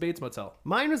 Mine was Bates Motel.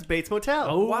 Mine was Bates Motel.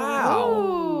 Oh, Wow.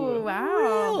 Ooh,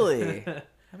 wow. Really? That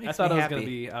makes I thought me I was happy. going to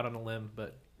be out on a limb,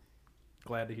 but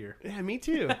glad to hear. Yeah, me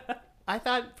too. I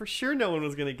thought for sure no one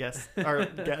was gonna guess. Or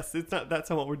guess. It's not. That's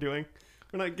not what we're doing.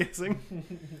 We're not guessing.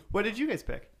 What did you guys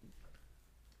pick?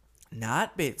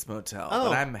 Not Bates Motel, Oh.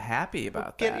 but I'm happy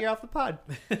about Get that. you off the pod.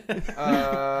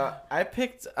 I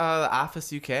picked The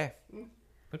Office UK.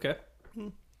 Okay.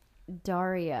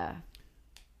 Daria.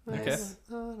 Nice.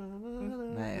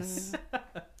 Nice.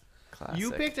 Classic.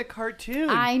 You picked a cartoon.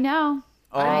 I know.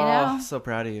 Oh, I know. so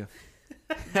proud of you.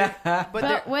 but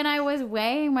But when I was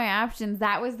weighing my options,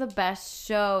 that was the best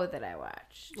show that I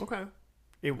watched. okay.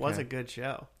 It was Okay. a good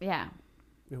show. Yeah.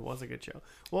 It was a good show.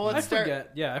 Well, I let's start.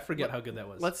 forget. Yeah, I forget how good that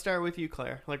was. Let's start with you,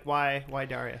 Claire. Like, why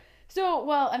Daria? So,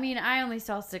 well, I mean, I only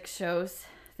saw 6 shows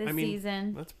this I mean,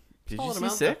 season. Let's Did Pull you it see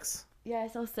out. 6? Yeah, I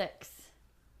saw 6.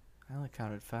 I only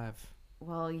counted 5.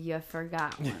 Well, you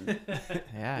forgot one.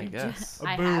 Yeah, I guess.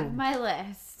 I have my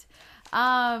list.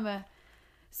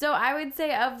 So I would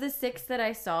say of the 6 that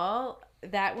I saw,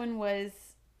 that one was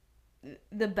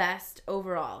the best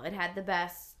overall. It had the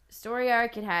best story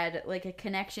arc. It had like a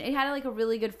connection. It had like a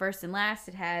really good first and last.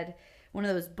 It had one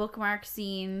of those bookmark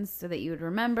scenes so that you would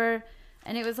remember.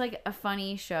 And it was like a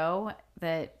funny show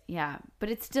that, yeah. But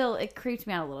it creeped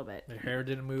me out a little bit. Their hair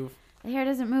didn't move. The hair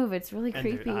doesn't move. It's really And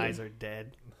creepy. their eyes are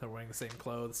dead. They're wearing the same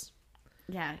clothes.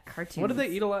 Yeah, cartoons. What did they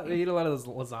eat a lot? They eat a lot of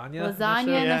lasagna.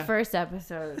 Lasagna in Yeah. the first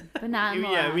episode, but not in the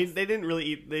Yeah, last. I mean, they didn't really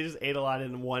eat. They just ate a lot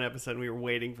in one episode. And we were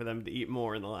waiting for them to eat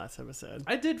more in the last episode.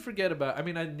 I did forget about. I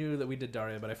mean, I knew that we did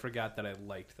Daria, but I forgot that I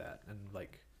liked that, and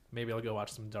like maybe I'll go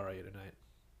watch some Daria tonight.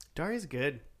 Daria's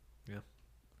good.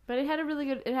 But it had a really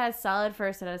good. It had a solid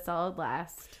first. It had a solid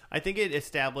last. I think it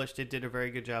did a very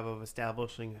good job of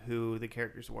establishing who the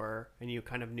characters were, and you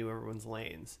kind of knew everyone's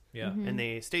lanes. Yeah. Mm-hmm. And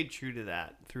they stayed true to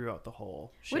that throughout the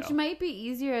whole show. Which might be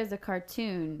easier as a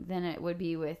cartoon than it would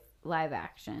be with live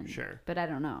action. Sure. But I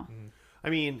don't know. I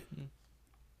mean,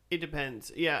 it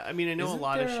depends. Yeah, I mean, I know Isn't a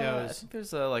lot of there, I shows. think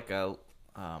there's a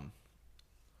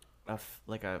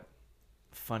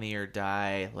Funny or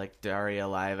Die, like Daria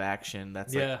live action.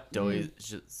 That's Yeah. like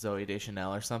Zoe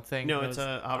Deschanel or something. No, No, it's it's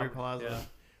Aubrey Aubrey- Plaza.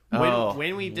 yeah.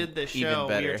 When we did the even show,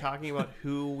 we were better. talking about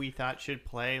who we thought should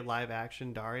play live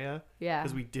action Daria Yeah.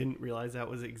 because we didn't realize that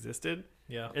was existed,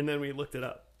 Yeah. and then we looked it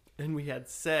up, and we had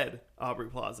said Aubrey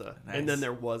Plaza, Nice. and then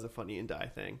there was a Funny and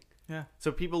Die thing. Yeah.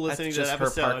 So people That's listening to just that her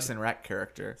episode, Parks and Rec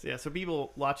character. yeah. So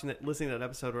people listening to that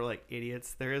episode were like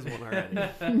idiots. There is one already,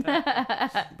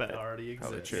 but It already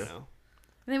Probably exists. true. you know,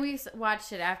 And then we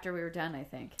watched it after we were done, I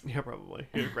think. yeah, probably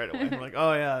right away. We're like,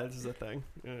 oh yeah, this is a thing.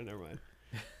 Never mind.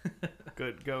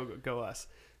 Good, go us,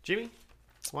 Jimmy.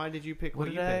 Why did you pick what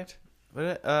you picked?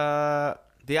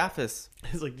 The Office.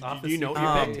 It's like, Office do you know what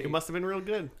UK. you picked? It must have been real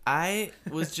good. I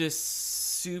was just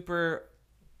super.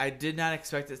 I did not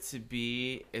expect it to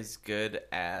be as good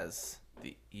as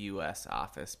the U.S.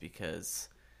 Office because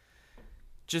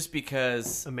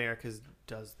America's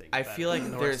does things. I better feel like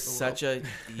than the there's rest of the world.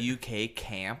 such a UK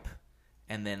camp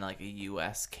and then like a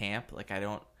US camp. Like I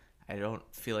don't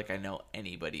feel like I know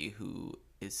anybody who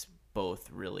is both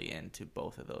really into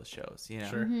both of those shows, you know.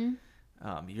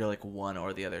 Sure. You're like one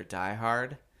or the other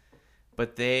diehard.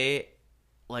 But they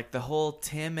like the whole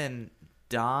Tim and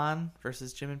Don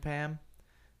versus Jim and Pam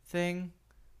thing.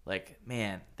 Like,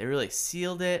 man, they really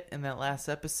sealed it in that last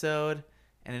episode,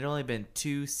 and it had only been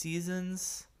 2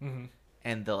 seasons. Mm-hmm.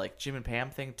 And the like Jim and Pam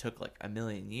thing took like a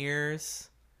million years,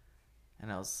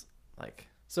 and I was like,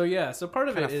 So yeah, so part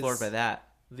of kind it of floored is by that.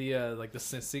 the like the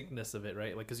succinctness of it,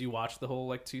 right? Like, because you watched the whole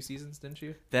like 2 seasons, didn't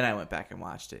you? Then I went back and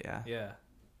watched it. Yeah, Yeah.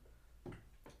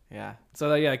 yeah.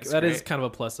 So yeah, It's that is great. kind of a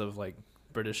plus of like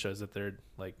British shows that they're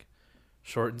like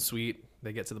short and sweet.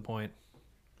 They get to the point.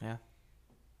 Yeah.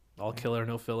 All killer,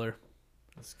 no filler.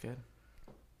 That's good.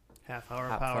 half-hour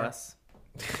Hot power. Plus.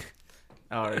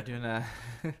 Oh, are you doing a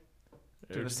doing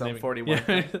a just Sum naming- 41?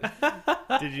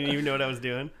 Yeah. Did you even know what I was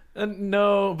doing?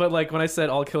 No, but like when I said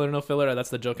all killer, no filler, that's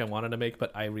the joke I wanted to make.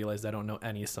 But I realized I don't know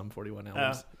any Sum 41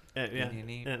 albums. Yeah.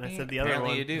 And I said the other Apparently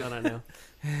one you do. that I know.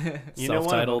 You know one of them.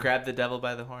 Self-titled. Grab the Devil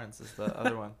by the Horns is the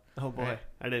other one. Oh boy, Right.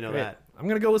 I didn't know Great. that. I'm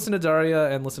gonna go listen to Daria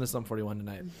and listen to Sum 41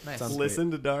 tonight. Nice. Sounds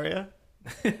Listen to Daria.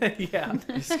 great. Yeah.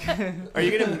 Are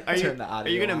you gonna Turn the are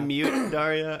you audio gonna on. mute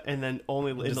Daria and then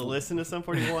only Just- listen to Sum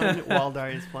 41 while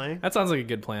Daria's playing? That sounds like a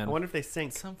good I plan. wonder if they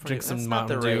sync. Some Drink 40 some that's not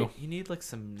the Mountain Dew. right. You need like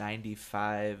some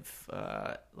 95,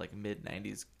 like mid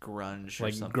 90s grunge or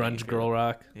Like something. grunge if girl you're-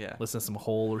 rock. Yeah, Listen to some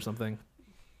Hole or something.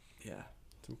 yeah.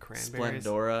 Some cranberries.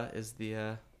 Splendora is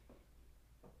the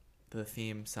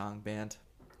theme song band.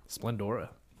 Splendora.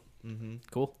 Mm-hmm.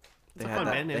 Cool. It's a fun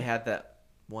band name. They had that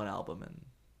one album, and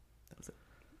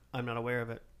I'm not aware of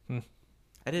it.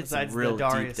 I did Besides some the real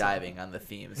Daria deep song. diving on the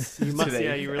themes. You must. today,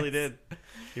 Yeah, you really guys. did.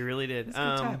 You really did. It's a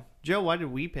good time. Joe, why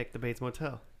did we pick the Bates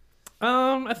Motel?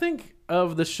 I think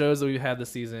of the shows that we've had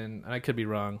this season, and I could be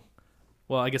wrong.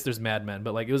 Well, I guess there's Mad Men,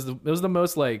 but like it was the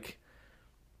most like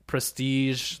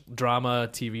prestige drama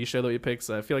TV show that we picked.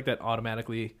 So I feel like that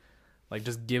automatically like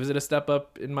just gives it a step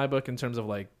up in my book in terms of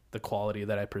like the quality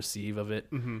that I perceive of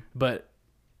it. Mm-hmm. But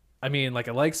I mean, like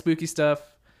I like spooky stuff,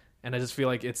 and I just feel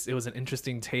like it was an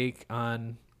interesting take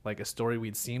on like a story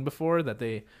we'd seen before. That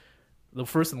the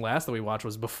first and last that we watched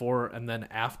was before and then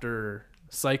after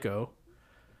Psycho.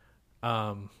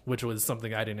 Which was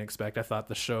something I didn't expect. I thought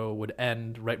the show would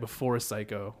end right before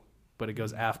Psycho, but it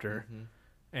goes after.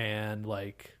 And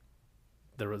like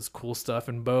there was cool stuff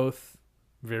in both.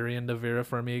 Very into Vera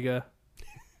Farmiga.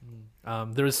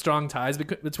 There was strong ties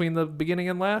between the beginning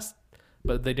and last,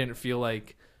 but they didn't feel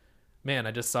like, man,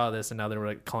 I just saw this and now they were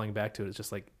like calling back to it. It's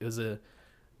just like it was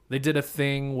they did a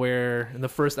thing where in the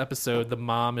first episode the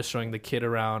mom is showing the kid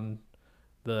around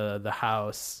the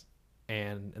house,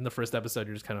 and in the first episode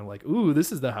you're just kind of like, ooh,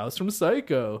 this is the house from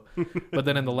Psycho. But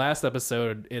then in the last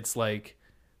episode it's like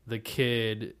the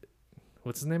kid,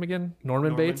 what's his name again,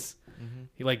 Norman Bates.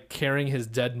 He like carrying his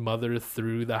dead mother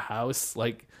through the house,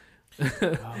 like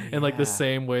in like the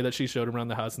same way that she showed him around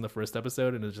the house in the first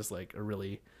episode, and it's just like a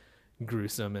really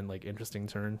gruesome and like interesting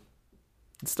turn.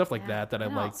 Stuff like that I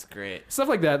like. It's great. Stuff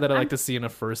like that I like to see in a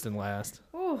first and last.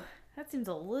 Ooh, that seems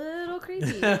a little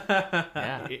creepy.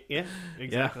 Yeah. Yeah,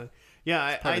 exactly.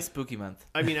 Yeah, Probably spooky month.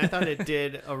 I mean, I thought it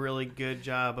did a really good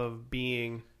job of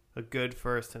being a good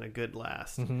first and a good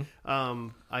last.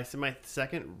 I said my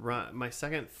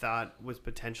second thought was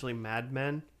potentially Mad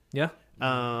Men. Yeah.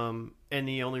 And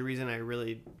the only reason I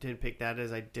really didn't pick that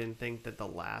is I didn't think that the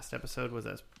last episode was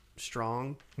as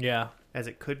strong Yeah. as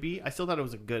it could be. I still thought it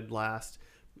was a good last.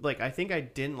 Like, I think I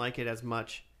didn't like it as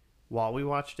much while we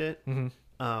watched it.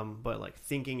 But like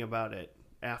thinking about it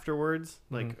afterwards,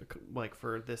 like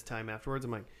for this time afterwards,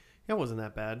 I'm like, yeah, it wasn't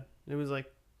that bad. It was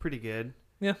like pretty good.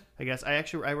 Yeah. I guess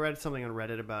I read something on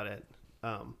Reddit about it.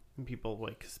 And people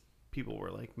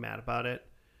were like mad about it.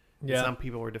 Yeah. Some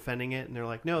people were defending it, and they're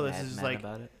like, no, this is Mad like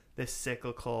about it. this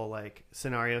cyclical like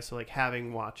scenario. So like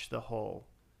having watched the whole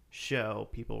show,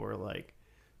 people were like,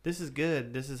 this is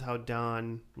good. This is how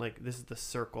Don, like, this is the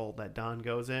circle that Don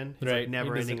goes in. It's Right. like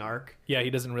never ending arc. Yeah, he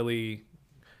doesn't really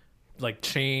like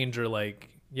change or like,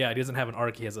 yeah, he doesn't have an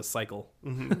arc. He has a cycle.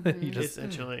 He just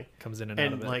Essentially. comes in and out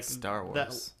And of it. like Star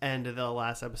Wars. the end of the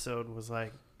last episode was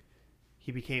like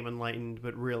he became enlightened,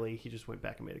 but really he just went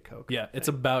back and made a Coke. yeah, it's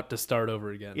thing. about to start over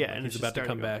again. Yeah, Like, and he's it's about to just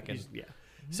come starting back and yeah.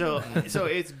 So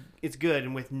it's good,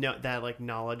 and with that like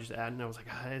knowledge and I was like,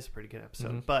 that is a pretty good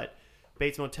episode. But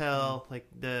Bates Motel, like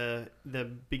the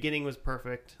beginning was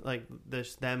perfect. Like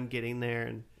this them getting there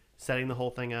and setting the whole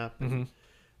thing up. And,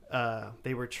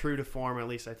 they were true to form, at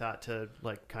least I thought, to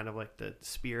like kind of like the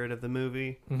spirit of the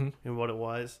movie and what it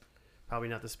was. Probably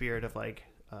not the spirit of like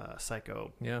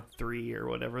Psycho 3 or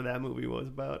whatever that movie was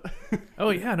about. Oh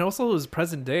yeah, and also it was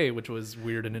present day, which was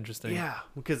weird and interesting. Yeah,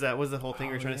 because that was the whole thing.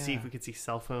 We were trying to see if we could see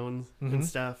cell phones and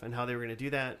stuff and how they were going to do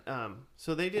that.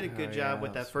 So they did a good job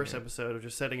with that first episode of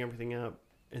just setting everything up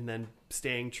and then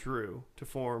staying true to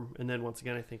form. And then once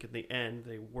again, I think at the end,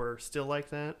 they were still like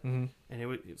that. And it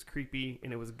was creepy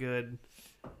and it was good.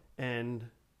 And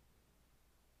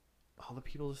all the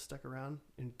people just stuck around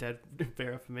and dead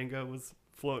Vera Flamingo was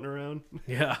floating around.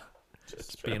 Yeah,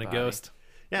 just being a ghost.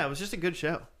 Yeah, it was just a good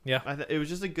show. Yeah. It was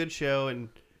just a good show, and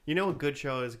you know a good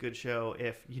show is a good show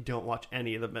if you don't watch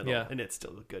any of the middle, and it's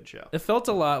still a good show. It felt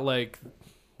a lot like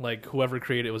whoever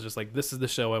created it was just like, this is the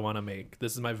show I want to make.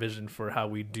 This is my vision for how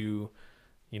we do,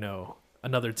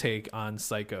 another take on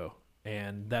Psycho,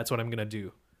 and that's what I'm going to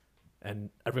do. And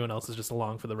everyone else is just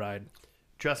along for the ride.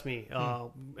 Trust me, I'm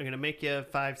going to make you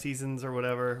 5 seasons or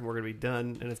whatever. We're going to be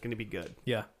done, and it's going to be good.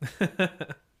 Yeah.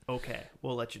 Okay,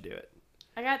 we'll let you do it.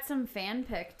 I got some fan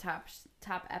pick top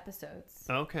episodes.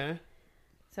 Okay.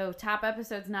 So top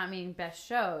episodes not meaning best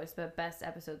shows, but best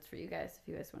episodes for you guys if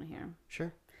you guys want to hear them.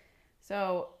 Sure.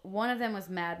 So one of them was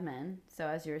Mad Men. So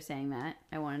as you were saying that,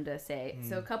 I wanted to say,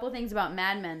 so a couple things about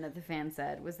Mad Men that the fan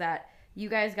said was that you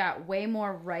guys got way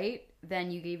more right than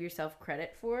you gave yourself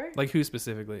credit for. Like who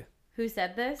specifically? Who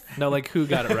said this? No, like who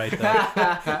got it right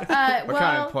though? We're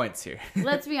counting points here.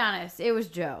 Let's be honest. It was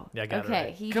Joe. Yeah, I got it okay,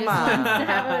 right. he Come just on. wants to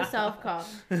have a self-call.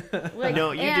 Like,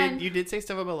 No, and you did say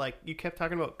stuff about, like, you kept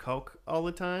talking about Coke all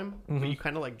the time, but you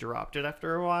kind of, like, dropped it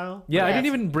after a while. Yeah, I Yes. didn't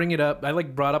even bring it up. I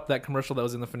brought up that commercial that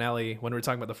was in the finale when we were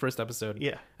talking about the first episode.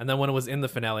 Yeah. And then when it was in the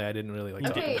finale, I didn't really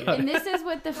talk Okay, about it. and this is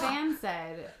what the fan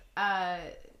said.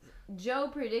 Joe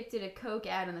predicted a Coke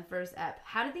ad in the first ep.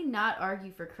 How did they not argue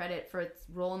for credit for its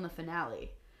role in the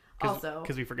finale?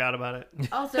 Because we forgot about it.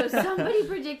 Also, somebody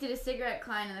predicted a cigarette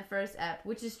Klein in the first ep,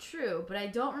 which is true, but I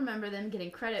don't remember them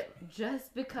getting credit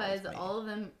just because all of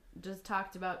them just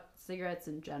talked about cigarettes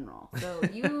in general. So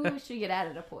you should get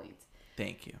added a point.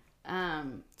 Thank you. But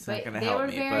not gonna they help were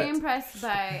me, very but- impressed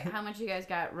by how much you guys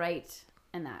got right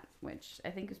in that, which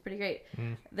I think is pretty great.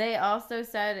 They also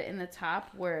said in the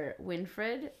top were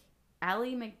Winfred,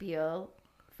 Ally McBeal,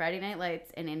 Friday Night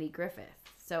Lights, and Andy Griffith.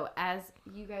 So as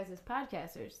you guys as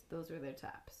podcasters, those were their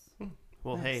tops.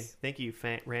 Well, hey, thank you,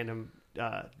 random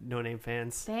no-name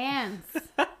fans. Fans.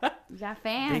 You got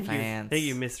fans. Fans. Thank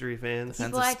you, mystery fans. Fans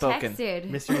People have I spoken. texted.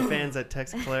 Mystery fans at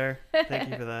Text Claire. Thank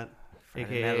you for that.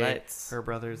 Friday Night AKA Lights. her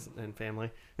brothers and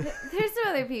family. There's some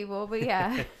other people, but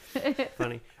yeah.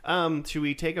 Funny. Should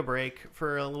we take a break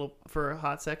for a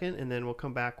hot second, and then we'll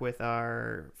come back with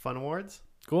our fun awards?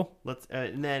 Cool. Let's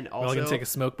and then We're all also gonna take a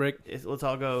smoke break. let's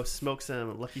all go smoke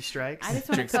some Lucky Strikes. I just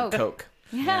want a Drink some Coke. Coke.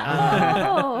 Yeah.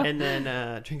 Oh. and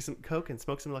then drink some Coke and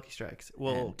smoke some Lucky Strikes.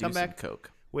 We'll And do come some back Coke.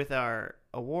 with our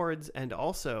awards and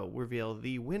also reveal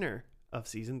the winner of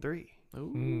season 3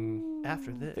 Ooh.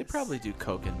 after this. They probably do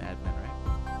Coke and Mad Men,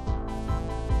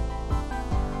 right?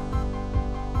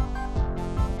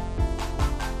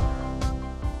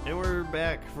 And we're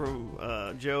back from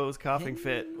Joe's coughing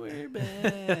fit. We're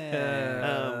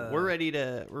back. We're ready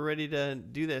to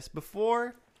do this.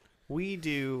 Before we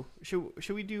do, should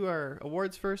we do our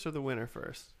awards first or the winner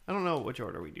first? I don't know which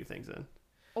order we do things in.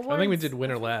 I think we did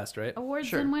winner last, right? Awards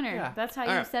Sure. and winner. Yeah. That's how All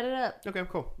you right. set it up. Okay,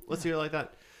 cool. Let's do it like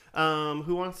that.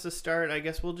 Who wants to start? I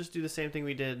guess we'll just do the same thing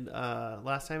we did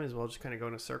last time as well. Just kind of go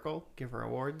in a circle, give her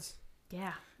awards.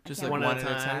 Yeah. Just I like can't one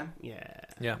at a time? Yeah.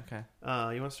 Yeah. Okay.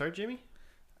 You want to start, Jimmy?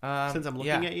 Since Since I'm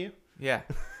looking at you. Yeah.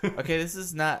 Okay, this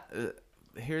is not.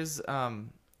 Here's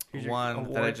Here's your one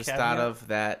that I award just caveat. thought of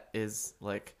that is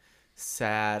like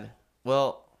sad.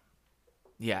 Well,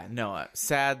 yeah, no,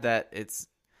 sad that it's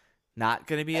not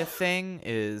going to be a thing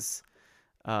is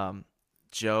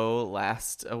Joe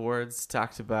last awards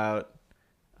talked about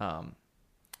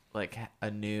like a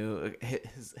new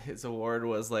his award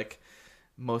was like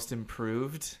most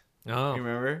improved. Oh, You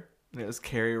remember? And it was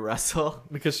Carrie Russell.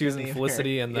 because she was In in the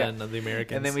Felicity and Ameri- then the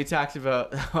Americans. And then we talked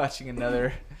about watching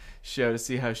another show to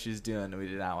see how she's doing. And we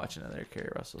did not watch another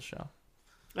Carrie Russell show.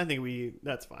 I think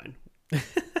that's fine.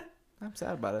 I'm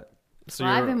sad about it. So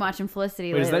Well, I've you're- been watching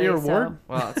Felicity Wait, is that lately, your award?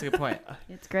 Well, that's a good point. so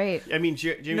it's great. I mean,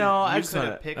 Jimmy, No, I you just could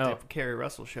wanna- have picked oh. a Carrie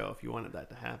Russell show if you wanted that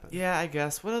to happen. Yeah, I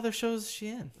guess. What other shows is she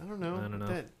in? I don't know. I don't know.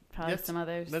 Probably That's- some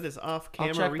others. That is off I'll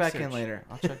camera check research.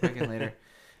 back in later.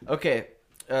 Okay,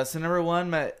 so number one,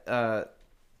 my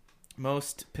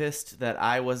most pissed that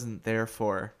I wasn't there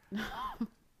for.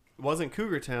 Wasn't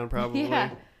Cougar Town probably.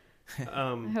 Yeah. I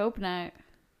Um, hope not.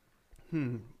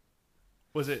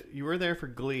 was it you were there for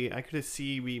Glee? I could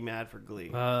see be mad for Glee.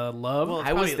 Love. Well, it's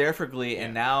I was probably- there for Glee,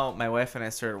 and yeah. now my wife and I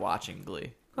started watching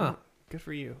Glee. Huh. Good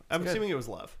for you. I'm good. assuming it was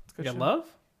love. It's a good You got show. love?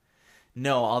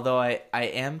 No, although I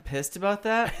am pissed about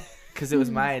that because it was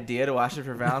my idea to watch it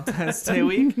for Valentine's Day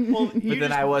week, Well, but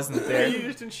then I wasn't there. You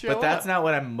just didn't show But that's up. not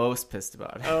what I'm most pissed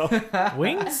about. Oh,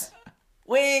 Wings?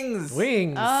 Wings.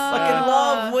 Wings. Fucking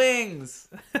love Wings.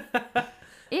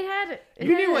 It had. It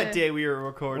you had knew a- what day we were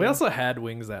recording. We also had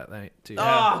wings that night, too.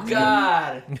 Oh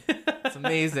God, it's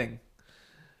amazing.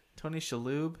 Tony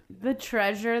Shalhoub. The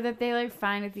treasure that they like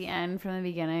find at the end from the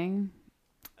beginning.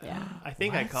 Yeah, I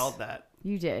think I What? called that.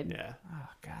 you did. Yeah, Oh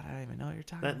God, I don't even know what you're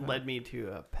talking that about. led me to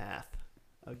a path,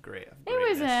 of It greatness.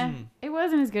 wasn't. It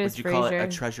wasn't as good Would as you call it a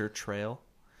Frasier. treasure trail?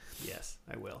 Yes,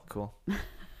 I will. Cool.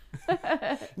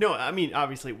 No, I mean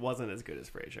obviously it wasn't as good as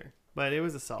Frasier, but it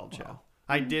was a solid show. Wow.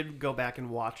 I did go back and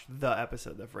watch the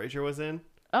episode that Frasier was in,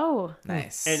 Oh,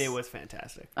 Nice. and it was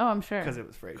fantastic oh, I'm sure. because it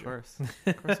was Of Frasier. course.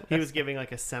 Of course. He was giving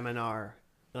like a seminar,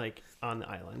 like on the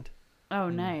island Oh,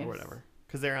 nice. or whatever,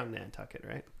 because they're on Nantucket,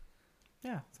 right?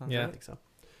 Yeah. Sounds Yeah. I right. think so.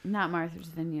 Not Martha's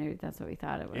Vineyard. That's what we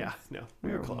thought it was. Yeah, no,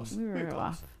 we were close. We were close.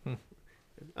 off.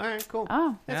 All right, cool.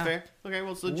 Oh, That's Yeah. fair. Okay,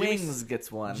 well, so Wings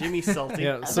gets one. Jimmy Salty.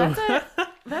 Yeah, so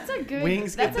that's a good.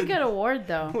 Wings That's get a the- good award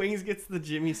though. Wings gets the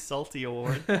Jimmy Salty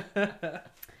award.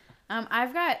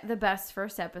 I've got the best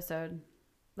first episode.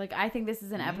 Like I think this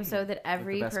is an episode that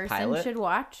every best person pilot? should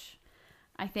watch.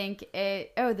 I think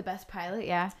it. Oh, the best pilot.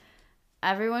 Yeah,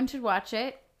 everyone should watch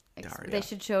it. Daria. They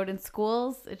should show it in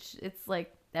schools. It's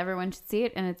like everyone should see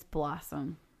it, and it's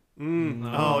Blossom.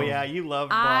 Oh yeah, you love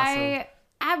Blossom. I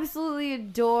absolutely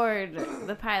adored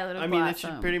the pilot of I mean, it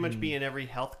Blossom. should pretty much be in every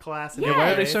health class. in Yeah, why are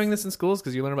every they place. showing this in schools?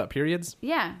 Because you learn about periods?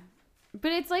 Yeah.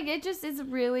 But it's like it just is a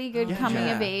really good Yeah. coming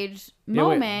Yeah. of age Yeah,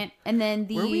 wait. moment, and then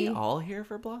the Were we all here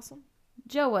for Blossom?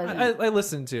 Joe wasn't. I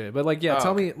listened to it, but like, yeah,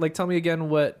 Oh, tell me again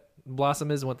what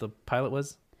Blossom is and what the pilot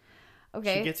was.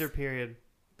 Okay, She gets her period.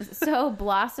 so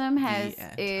Blossom has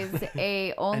end. is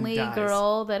a only dies.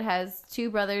 girl that has two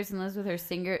brothers and lives with her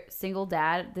single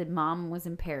dad. The mom was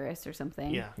in Paris or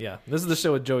something. Yeah. Yeah, this is the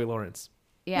show with Joey Lawrence.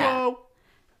 yeah. Whoa.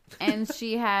 And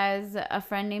she has a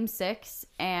friend named Six,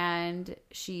 and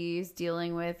she's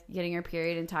dealing with getting her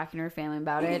period and talking to her family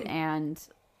about it, and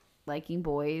liking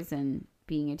boys and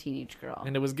being a teenage girl.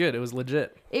 And it was good. It was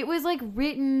legit. It was like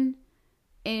written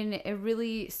in a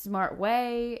really smart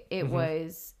way. It Mm-hmm.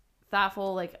 was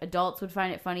thoughtful. Like adults would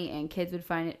find it funny and kids would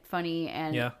find it funny,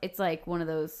 and Yeah. it's like one of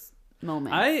those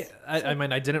moments. I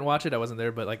mean, I didn't watch it. I wasn't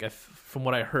there, but like, from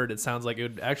what I heard, it sounds like it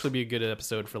would actually be a good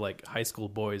episode for like high school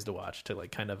boys to watch to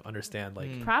like kind of understand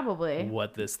like Probably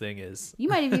what this thing is. you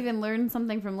might have even learned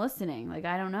something from listening. Like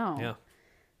I don't know. Yeah.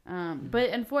 But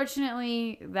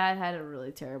unfortunately, that had a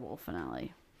really terrible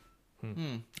finale. I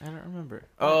don't remember.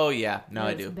 Oh yeah, no,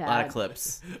 I It do. was A lot bad. of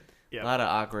clips, Yeah. a lot of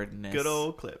awkwardness, Good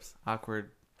old clips.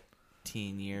 awkward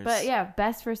teen years. But yeah,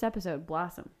 best first episode,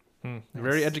 Blossom.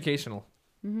 Very educational.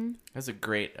 Mm-hmm. That's a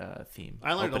great theme.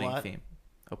 I learned a opening lot. Theme,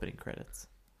 opening credits.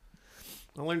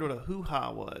 I learned what a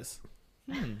hoo-ha was.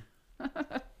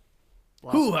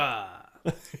 Hoo-ha!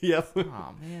 Yep.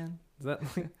 Oh man, Is that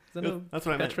a That's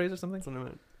what I meant. catchphrase or something? That's what I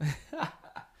meant.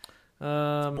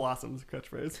 Um, Blossom's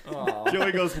catchphrase. Aw.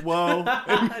 Joey goes, whoa.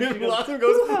 And Blossom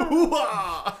goes,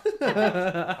 hoo-ha.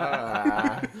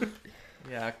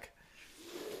 Yuck.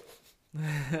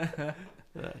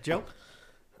 Joe?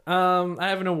 I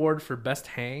have an award for best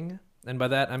hang, and by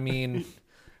that I mean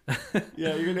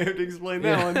Yeah, you're going to have to explain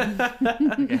that one.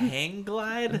 Like a hang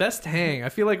glide. best hang. I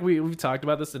feel like we've talked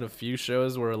about this in a few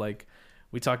shows where like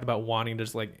we talked about wanting to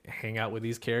just like hang out with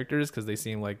these characters because they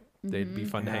seem like they'd be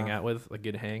fun to hang Yeah. out with, a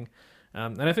good hang.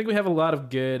 And I think we have a lot of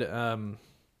good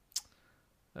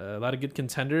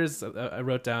contenders. I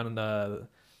wrote down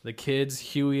the kids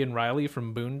Huey and Riley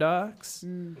from Boondocks,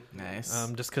 Nice.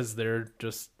 just because they're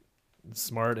just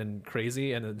smart and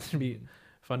crazy, and it'd be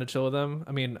fun to chill with them.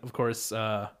 I mean, of course,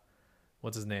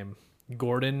 what's his name?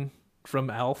 Gordon from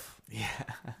Alf, yeah.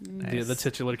 the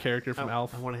titular character from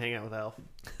Alf. I want to hang out with Alf.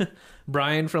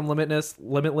 Brian from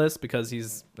Limitless, because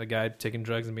he's a guy taking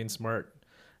drugs and being smart.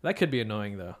 That could be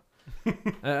annoying though.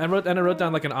 I wrote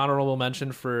down like an honorable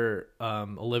mention for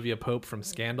Olivia Pope from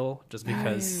Scandal, just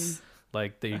because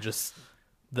like they just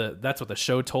that's what the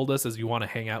show told us is you want to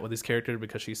hang out with this character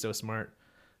because she's so smart.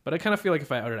 But I kind of feel like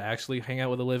if I were to actually hang out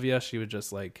with Olivia, she would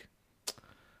just like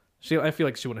I feel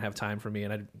like she wouldn't have time for me,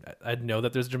 and I'd know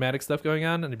that there's dramatic stuff going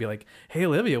on, and I'd be like, "Hey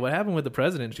Olivia, what happened with the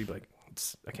president?" She'd be like,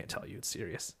 "I can't tell you, it's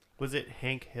serious." Was it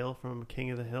Hank Hill from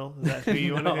King of the Hill? Is that who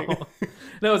you want to hang No.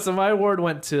 No, so my award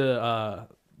went to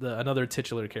another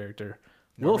titular character,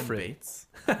 Norman Wilfred. Bates.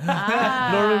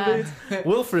 Norman Bates.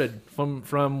 Wilfred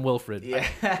from Wilfred. Yeah.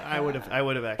 I would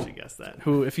have actually guessed that.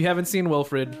 Who, if you haven't seen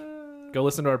Wilfred, go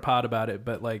listen to our pod about it.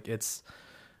 But like, it's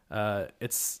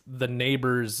the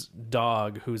neighbor's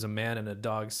dog who's a man in a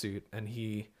dog suit, and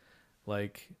he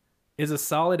like is a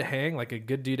solid hang, like a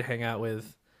good dude to hang out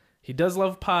with. He does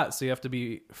love pot, so you have to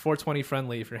be 420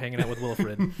 friendly if you're hanging out with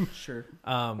Wilfred. Sure.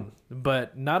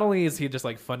 But not only is he just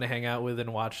like fun to hang out with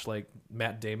and watch like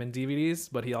Matt Damon DVDs,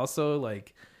 but he also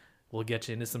like will get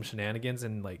you into some shenanigans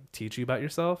and like teach you about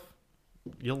yourself.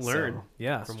 You'll learn So,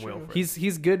 yeah, from Wilfred.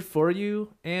 he's good for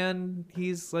you, and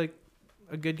he's like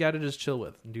a good guy to just chill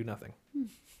with and do nothing.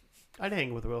 I'd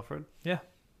hang with Wilfred. Yeah.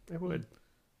 I would.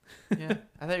 Yeah.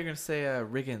 I thought you were gonna say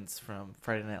Riggins from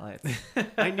Friday Night Lights.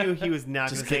 I knew he was not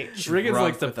going Just to say, get Riggins drunk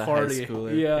likes to with a high party.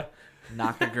 schooler. Yeah.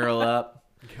 Knock a girl up.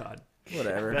 God.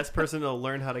 Whatever. Best person to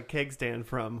learn how to keg stand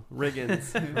from, Riggins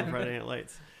from Friday Night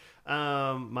Lights.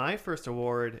 My first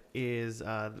award is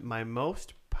my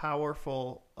most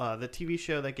powerful, the TV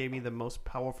show that gave me the most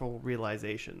powerful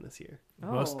realization this year.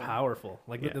 Most powerful.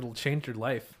 Like Yeah. it'll change your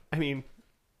life. I mean,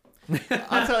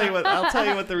 I'll tell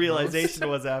you what the realization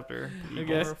was after.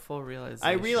 Powerful realization.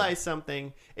 I realized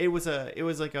something. It was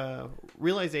like a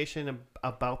realization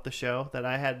about the show that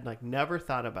I had like never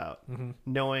thought about,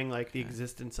 knowing like the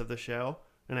existence of the show,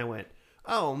 and I went,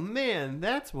 "Oh man,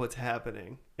 that's what's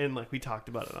happening." And like we talked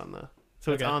about it on the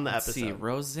it's on the Let's episode. see.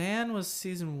 Roseanne was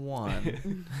season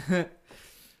 1.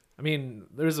 I mean,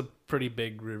 there's a pretty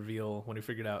big reveal when we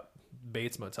figured out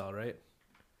Bates Motel, right?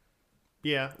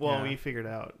 Yeah, well, Yeah. we figured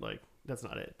out like that's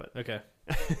not it, but Okay.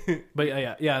 But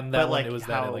yeah, and that but one like it was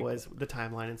how that it like, was the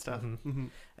timeline and stuff. Mhm.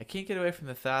 I can't get away from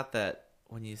the thought that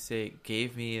when you say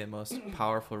gave me the most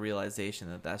powerful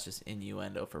realization, that's just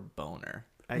innuendo for boner.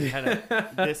 I had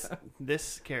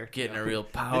this character Getting a real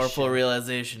powerful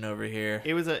realization over here.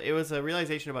 It was a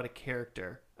realization about a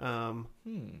character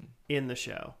in the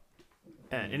show,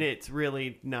 and it's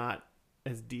really not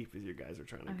as deep as you guys are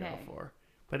trying to go for.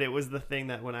 But it was the thing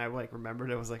that when I like remembered,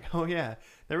 I was like, oh yeah,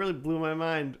 that really blew my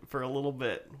mind for a little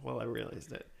bit while I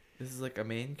realized it. This is like a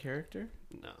main character?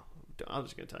 No, I'm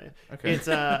just gonna tell you.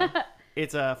 Okay.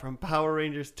 It's from Power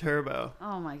Rangers Turbo,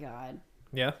 Oh my god.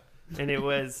 yeah. and it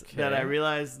was that I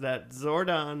realized that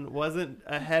Zordon wasn't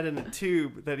a head in a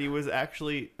tube; that he was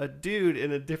actually a dude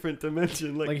in a different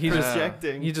dimension, like he just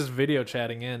projecting. he's just video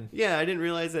chatting in. Yeah, I didn't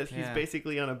realize that he's Yeah.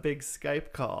 basically on a big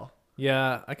Skype call.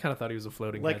 Yeah, I kind of thought he was a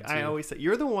floating Like head too. I always say,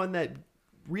 you're the one that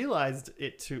realized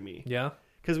it to me. Yeah.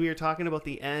 Because we were talking about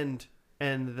the end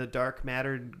and the dark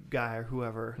matter guy or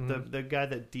whoever, the guy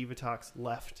that Divatox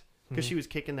left because she was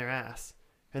kicking their ass,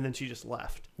 and then she just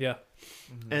left, Yeah.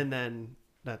 and then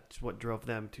that's what drove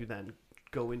them to then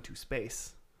go into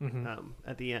space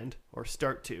at the end, or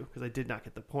start to, because I did not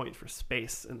get the point for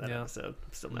space in that Yeah. episode.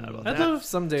 I'm still mad about I'd that. love if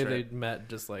someday That's right. they met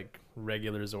just like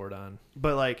regular Zordon.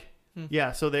 But like,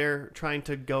 yeah, so they're trying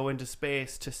to go into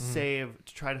space to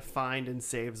try to find and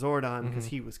save Zordon because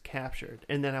he was captured.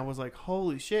 And then I was like,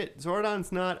 holy shit,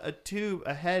 Zordon's not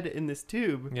a head in this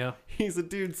tube. Yeah. He's a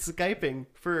dude Skyping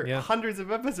for hundreds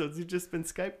of episodes. He's just been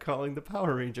Skype calling the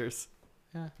Power Rangers.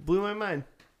 Yeah. Blew my mind.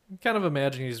 Kind of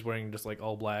imagine he's wearing just like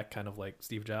all black, kind of like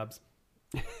Steve Jobs.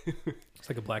 It's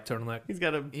like a black turtleneck. He's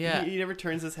got he never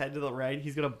turns his head to the right.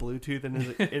 He's got a Bluetooth in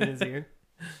his ear.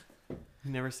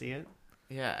 You never see it.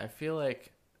 Yeah, I feel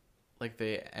like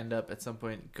they end up at some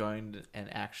point going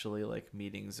and actually like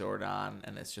meeting Zordon,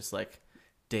 and it's just like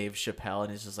Dave Chappelle,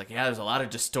 and he's just like, yeah, there's a lot of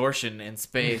distortion in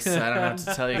space. I don't know what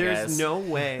to tell you There's guys. no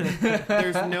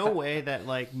way that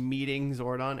like meeting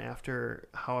Zordon after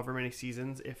however many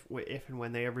seasons, if and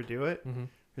when they ever do it,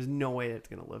 there's no way it's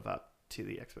gonna live up to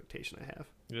the expectation I have.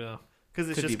 Yeah. Because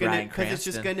it's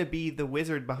just gonna be the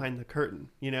wizard behind the curtain,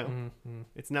 you know.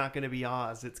 It's not gonna be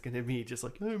Oz. It's gonna be just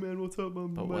like, hey man, what's up?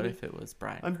 But what if it was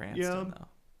Bryan Cranston though?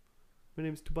 My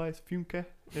name's Tobias Funke,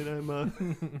 and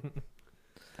I'm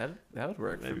That would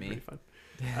work for that'd be me. pretty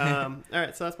fun. All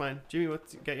right, so that's mine. Jimmy,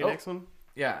 what's got your next one?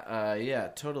 Yeah,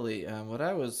 totally. What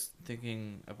I was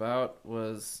thinking about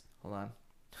was, hold on.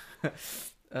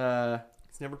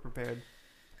 It's never prepared.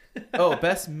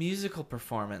 Best musical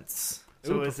performance.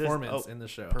 So Ooh, is this- performance in the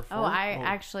show. I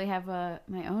actually have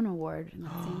my own award in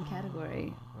that same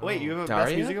category. Wait, you have a Daria?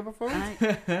 best musical performance?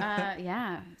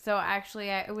 Yeah. So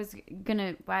actually, I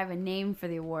have a name for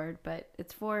the award, but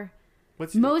it's for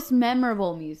What's most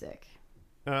memorable music.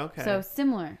 Oh, okay. So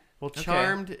similar. Well,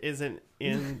 Charmed isn't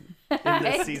in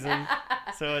this season,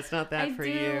 so it's not that I for do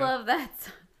you. love that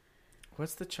song.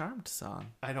 What's the Charmed song?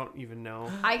 I don't even know.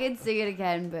 I could sing it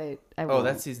again, but I Oh, won't.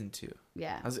 that's season 2.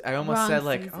 Yeah. I almost Wrong said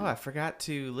like, season. I forgot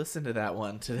to listen to that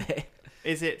one today.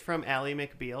 Is it from Ally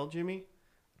McBeal, Jimmy?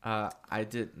 I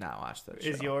did not watch that show.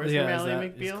 Is yours Yeah, from is Ally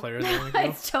that- is McBeal? Claire's Ally McBeal?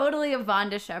 It's totally a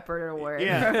Vonda Shepard award.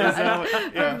 Yeah, is that what-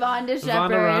 For yeah. Vonda Vonda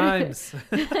Shepard. Rhymes.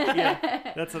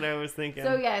 Yeah, that's what I was thinking.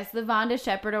 So yes, the Vonda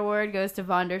Shepard Award goes to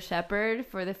Vonda Shepard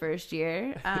for the first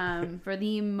year for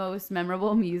the most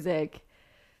memorable music.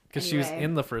 Because she was Anyway.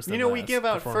 in the first and You know, we last give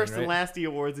out performing, first and right? lasty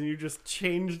awards, and you just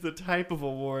changed the type of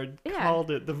award, Yeah.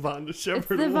 called it the Vonda Shepard It's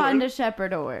the Award. Vonda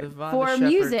Shepard Award The Vonda for Shepard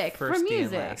music. For firstie and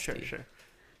music. lasty. Sure.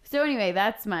 So anyway,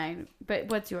 that's mine. But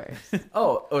what's yours?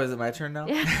 Oh, is it my turn now?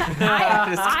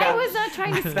 I was not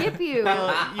trying to skip you.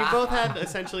 Well, you both had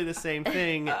essentially the same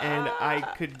thing, and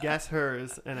I could guess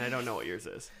hers, and I don't know what yours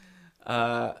is.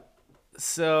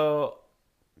 So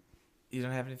you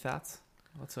don't have any thoughts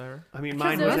whatsoever? I mean, Because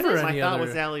mine there was wasn't my any thought other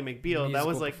was Ally McBeal. That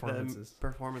was musical like the performances.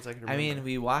 performance I could remember. I mean,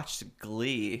 we watched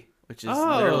Glee, which is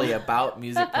Oh. literally about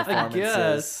music I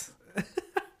performances.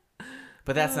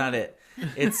 But that's not it.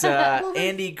 It's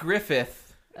Andy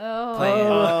Griffith Oh. playing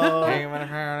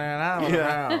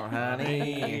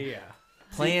Yeah.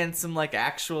 playing some like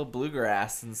actual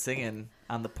bluegrass and singing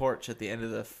on the porch at the end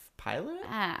of the pilot.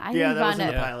 I yeah, think that was in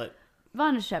the Yeah. pilot.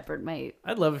 Vonda Shepard might.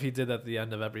 I'd love if he did that at the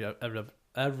end of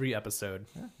every episode.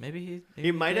 Yeah, maybe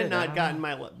He might have did, I not don't gotten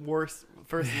know. my worst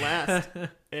first and last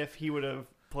if he would have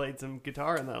played some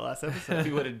guitar in that last If episode.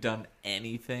 he would have done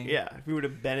anything. Yeah, if he would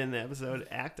have been in the episode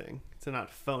acting, so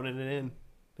not phoning it in.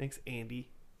 Thanks, Andy.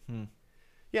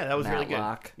 Yeah, that was really good.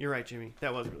 Matlock. You're right, Jimmy.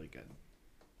 That was really good.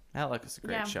 Matlock is a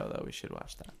great Yeah. show, though. We should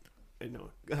watch that. I know.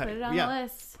 Put it on the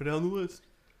list. Put it on the list.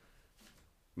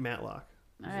 Matlock.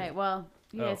 All right. Well,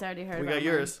 you guys already heard. We about got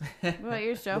yours. Mine. What about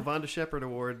yours, The Joe? Vonda Shepard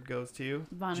Award goes to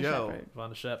Vonda Joe. Shepard.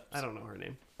 Vonda Shep. I don't know her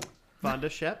name. Vonda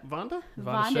Shep? Vonda?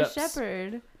 Vonda Sheps.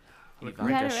 Shepard. What a, You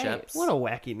had Ivanka it right. Sheps. what a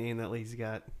wacky name that lady's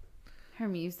got. Her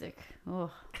music.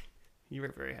 Oh You were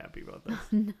very happy about this.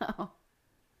 no.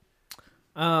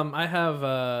 I have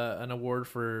an award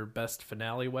for best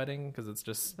finale wedding because it's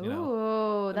just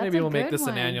Ooh, that's maybe a we'll make good this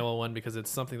one. an annual one because it's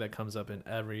something that comes up in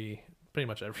pretty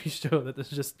much every show that is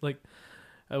just like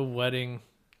a wedding.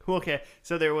 Okay,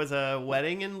 so there was a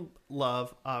wedding in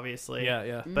love, obviously.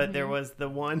 Yeah. But there was the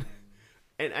one,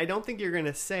 and I don't think you're going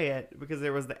to say it because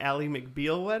there was the Ally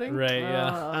McBeal wedding. Right.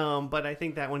 Yeah. But I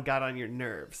think that one got on your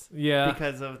nerves. Yeah.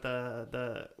 Because of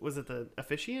was it the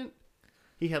officiant?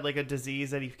 He had like a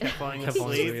disease that he kept falling Kept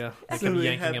falling asleep. asleep, yeah. They So kept they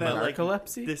yanking had him that, out. like,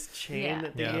 Narcolepsy? this chain Yeah.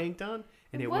 that they Yeah. yanked on,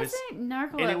 and It it was wasn't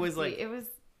narcolepsy. and it was like-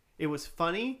 it was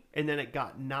funny, and then it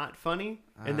got not funny,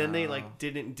 and then they like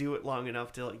didn't do it long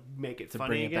enough to like make it to funny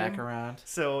bring it again. back around.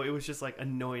 So it was just like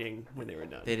annoying when they were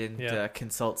done. They didn't Yeah.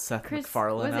 consult Seth Chris.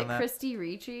 MacFarlane Was on it that. Christy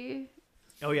Ricci?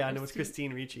 Oh yeah, and it was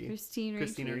Christine Ricci. Christina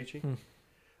Ricci.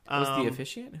 Was the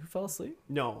officiant who fell asleep?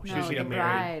 No, she No, got the married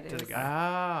bride to the is-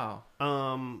 guy.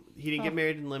 Oh. He didn't Oh. get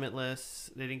married in Limitless.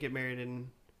 They didn't get married in.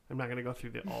 I'm not gonna go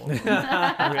through all of them.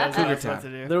 I realize what I was supposed to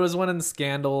do. There was one in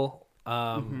Scandal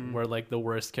Mhm. where like the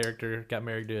worst character got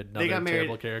married to another got married-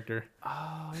 terrible character,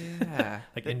 Oh yeah.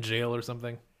 like in jail or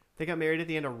something. They got married at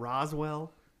the end of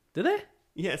Roswell. Did they?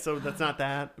 Yeah, so that's not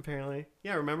that apparently.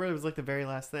 Yeah, remember it was like the very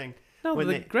last thing. No, When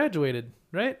they they- graduated,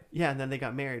 right? Yeah, and then they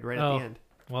got married right Oh. at the end.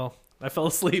 Well, I fell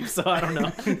asleep, so I don't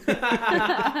know.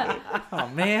 Oh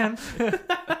man.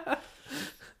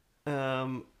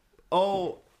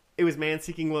 Oh, it was Man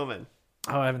Seeking Woman.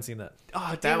 Oh, I haven't seen that. Oh,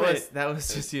 That damn was it. that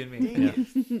was just you and me. Dang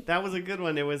it. That was a good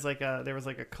one. It was like there was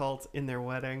like a cult in their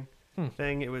wedding Hmm.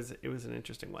 thing. It was an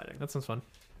interesting wedding. That sounds fun.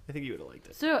 I think you would have liked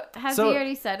it. So has So- he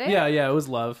already said it? Yeah, it was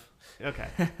love. Okay.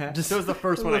 Just So it was the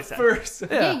first one I said. First.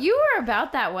 Yeah, you were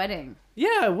about that wedding.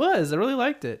 Yeah, it was. I really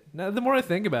liked it. Now, the more I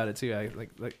think about it, too, I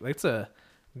like it's a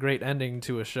great ending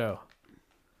to a show.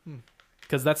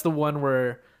 Because that's the one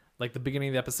where, like, the beginning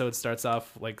of the episode starts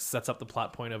off like sets up the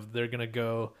plot point of they're gonna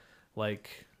go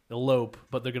like elope,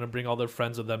 but they're gonna bring all their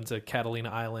friends with them to Catalina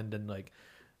Island and like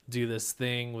do this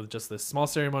thing with just this small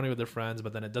ceremony with their friends.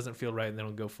 But then it doesn't feel right, and they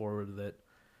don't go forward with it.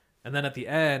 And then at the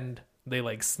end, they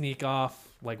like sneak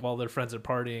off like while their friends are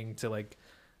partying to like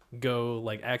go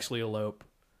like actually elope.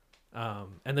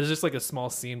 And there's just like a small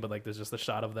scene, but like there's just a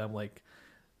shot of them like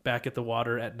back at the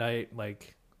water at night,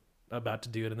 like about to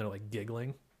do it, and they're like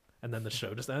giggling, and then the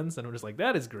show just ends, and we're just like,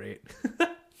 that is great,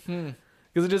 because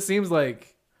it just seems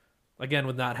like, again,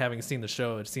 with not having seen the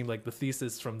show, it seemed like the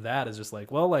thesis from that is just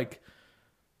like, well, like,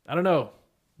 I don't know,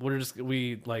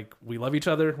 we love each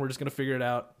other, we're just gonna figure it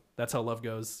out. That's how love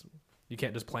goes. You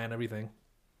can't just plan everything.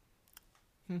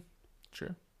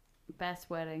 True. Best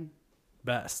wedding.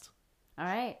 Best. All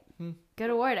right. Good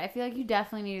award. I feel like you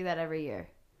definitely need to do that every year.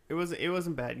 It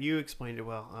wasn't bad. You explained it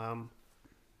well.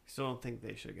 Still don't think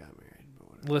they should have got married, but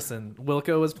whatever. Listen,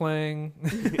 Wilco was playing.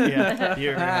 Yeah,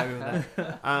 you're happy with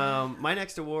that. My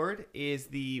next award is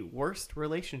the worst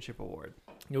relationship award.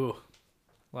 Ooh,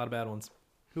 a lot of bad ones.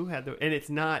 Who had the? And it's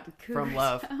not from Cougar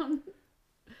love. Town.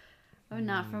 Oh,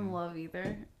 not from love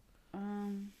either.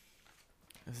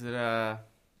 Is it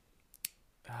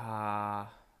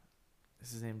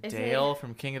is his name Is Dale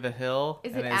from King of the Hill?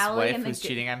 Is and it his Allie wife and the who's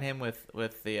cheating on him with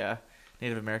the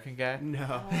Native American guy?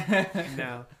 No,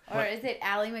 no. Or is it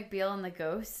Ally McBeal and the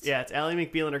Ghost? Yeah, it's Ally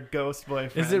McBeal and her ghost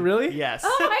boyfriend. Is it really? Yes.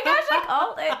 Oh my gosh, I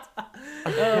called it.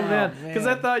 Oh man, because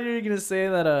I man. thought you were gonna say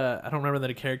that. I don't remember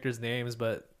the characters' names,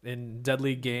 but in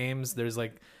Deadly Games, there's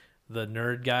like the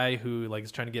nerd guy who like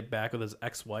is trying to get back with his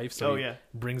ex-wife, so Oh, he yeah.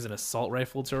 brings an assault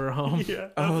rifle to her home. Yeah.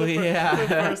 Oh, the yeah. The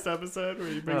first episode where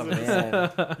he brings Oh it. man,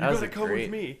 that You was gotta a come great.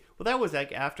 with me. Well, that was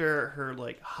like after her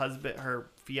like husband, her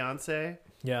fiance,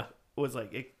 Yeah. was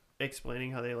like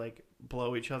explaining how they like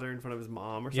blow each other in front of his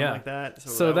mom or something Yeah. like that. So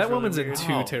was that really woman's in weird.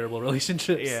 two Oh. terrible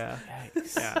relationships. Yeah,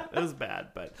 Yikes. yeah, it was bad,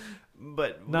 but Not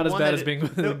the as one bad that as being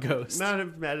with the ghost. Not as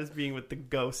bad as being with the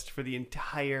ghost for the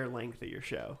entire length of your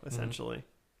show, essentially.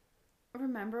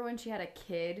 Remember when she had a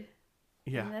kid?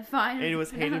 Yeah, In the final. and it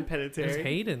was Hayden It was Panettiere.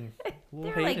 Hayden. They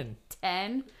Little were like Hayden.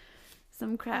 10.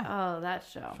 Some crap. Oh, that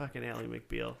show. Fucking Ally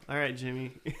McBeal. All right,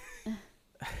 Jimmy.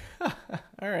 All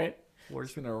right, we're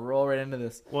Worst. just gonna roll right into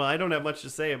this. Well, I don't have much to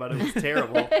say about it. It was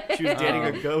terrible. She was dating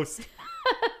a ghost.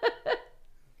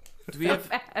 Do we have?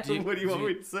 Do What do you want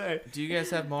me to say? Do you guys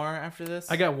have more after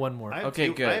this? I got one more. I have Okay,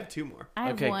 two, good. I have two more. I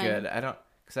have Okay, one. good. I don't,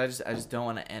 because I just don't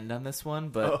want to end on this one,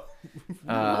 but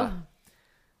Oh,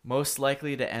 most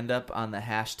likely to end up on the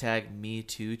hashtag Me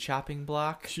Too chopping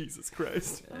block Jesus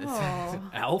Christ. Oh.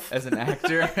 Alf. as an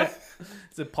actor.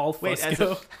 Is it Paul Wait, as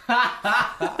Fusco?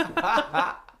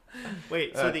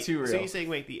 Wait, so Too so real. you're saying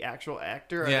wait the actual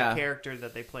actor or Yeah. the character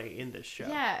that they play in this show?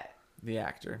 Yeah. The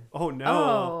actor. Oh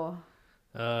no.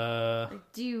 Oh.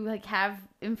 Do you like have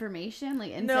information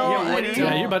like inside? No, Yeah, I what do you- yeah,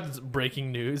 don't. you're about to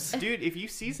breaking news. Dude, if you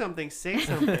see something, say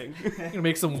something. You're gonna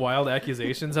make some wild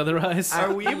accusations otherwise.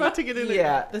 Are we about to get into?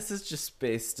 Yeah, this is just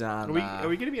based on. Are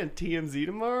we going to be on TMZ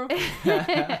tomorrow?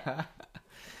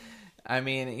 I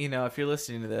mean, you know, if you're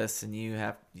listening to this and you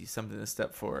have something to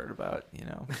step forward about, you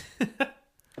know,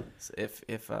 so if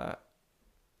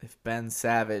Ben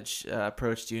Savage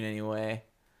approached you in any way,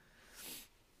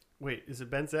 Wait, is it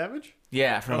Ben Savage?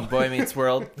 yeah, from Boy Meets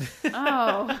World,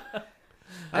 Oh.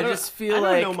 I don't- just feel I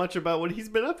like don't know much about what he's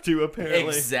been up to.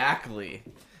 Apparently, exactly.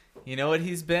 You know what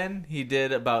he's been? He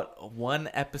did about one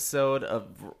episode of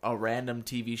a random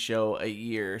TV show a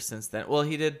year since then. Well,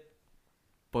 he did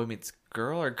Boy Meets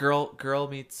Girl or Girl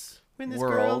Meets when this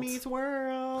World. girl meets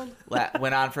world.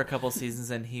 Went on for a couple seasons,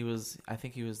 and I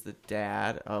think he was the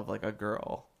dad of like a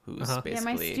girl who's Uh-huh.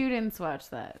 basically Yeah, my students watch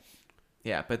that.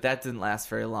 Yeah, but that didn't last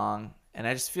very long. And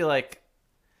I just feel like,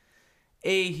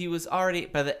 he was already,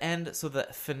 by the end, so the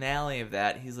finale of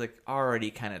that, he's like already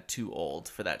kind of too old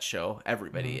for that show.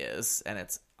 Everybody is. And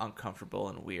it's uncomfortable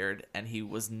and weird. And he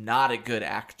was not a good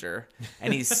actor.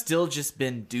 And he's still just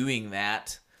been doing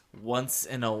that once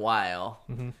in a while.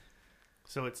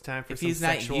 So it's time for If some he's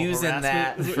not sexual using harassment.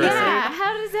 that Is what for- you're saying? Yeah,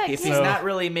 how does that If get? he's not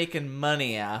really making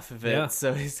money off of it, Yeah.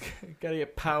 so he's got to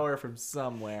get power from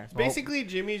somewhere. Basically,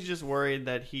 Jimmy's just worried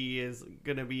that he is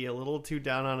going to be a little too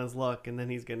down on his luck, and then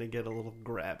he's going to get a little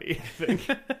grabby, I think.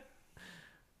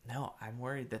 No, I'm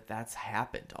worried that that's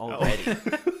happened already.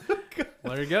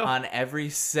 There you go. On every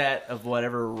set of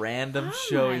whatever random Oh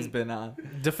show my- he's been on.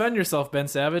 Defend yourself, Ben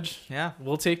Savage. Yeah.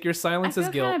 We'll take your I silence feel as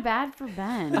guilt. kind of bad for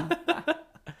Ben.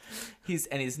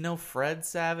 He's no Fred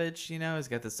Savage, you know. He's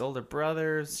got this older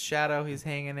brother's shadow he's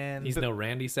hanging in. He's no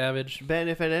Randy Savage. Ben,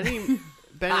 if at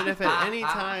any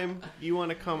time you want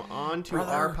to come on to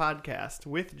Brother. our podcast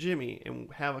with Jimmy and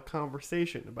have a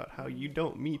conversation about how you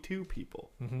don't Me Too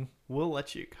people, we'll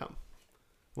let you come.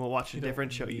 We'll watch a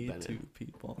different show you've been in.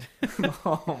 people.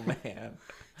 Oh man,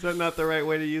 Is that not the right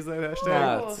way to use that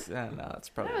hashtag? no, it's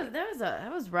probably.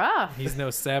 That was rough. He's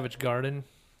no Savage Garden.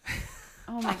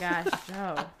 Oh my gosh,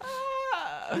 Joe.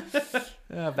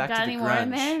 Back Got to any the more in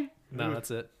grunge. there? No,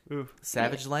 that's it. Ooh,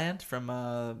 Savage Land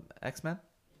from X-Men.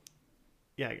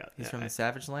 yeah, I got it. He's Yeah, from the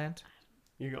Savage Land.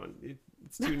 You're going.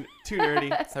 It's too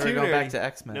nerdy. It's So too we're going back nerdy. to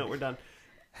X-Men. No, we're done.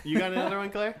 You got another one,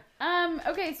 Claire?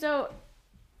 Okay, so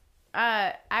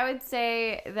I would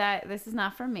say that this is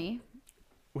not from me.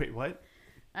 Wait, what?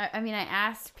 I mean, I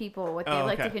asked people what they'd Oh,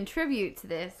 like to okay. contribute to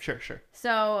this. Sure.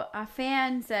 So a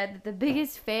fan said that the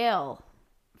biggest fail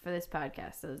for this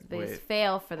podcast, so the biggest Wait.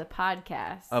 fail for the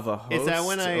podcast. Of a host. Is that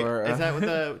when or is that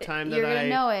the time that You're gonna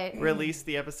know I it. released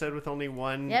the episode with only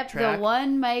one Yep, track? the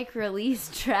one mic release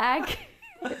track.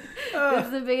 This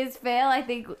is the biggest fail, I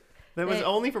think. That was it-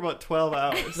 only for about 12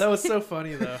 hours. That was so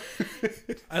funny though.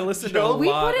 I listened to Joe, a We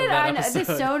lot put of it that on the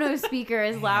episode. Sonos speaker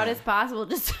as loud as possible,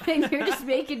 just and you're just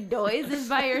making noises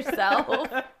by yourself.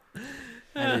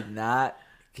 I did not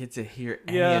get to hear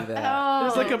any Yeah. of that. Oh,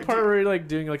 There's like a part where you're like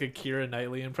doing like a Keira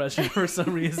Knightley impression for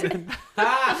some reason.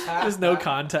 There's no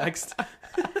context.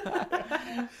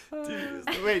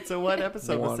 Jeez. Wait, so what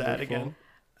episode was that Wonderful. again?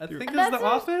 I think it's That's The it.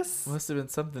 Office. Must have been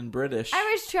something British.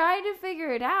 I was trying to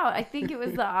figure it out. I think it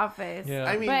was The Office. Yeah.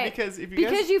 I mean, But because if you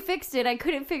because guys... you fixed it, I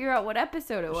couldn't figure out what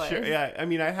episode it was. Sure, yeah, I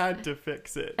mean, I had to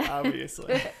fix it,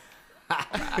 obviously.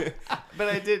 But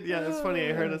I did, yeah, it's funny.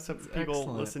 I heard some people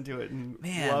excellent. listen to it and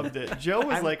Man. loved it. Joe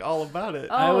was like all about it.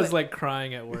 Oh, I was like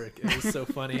crying at work. It was so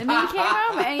funny. And then he came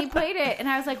home and he played it, and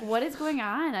I was like, "What is going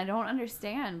on? I don't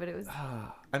understand." But it was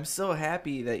I'm so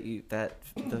happy that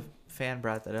the fan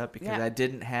brought that up because Yeah. I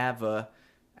didn't have a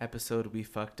episode we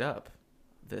fucked up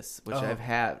which Oh.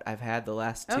 I've had the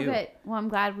last two. okay. Well, I'm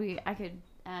glad I could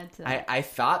add to that. I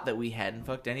thought that we hadn't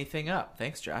fucked anything up.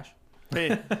 Thanks, Josh. Hey,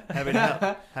 happy to help.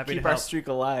 Happy Keep to our help. streak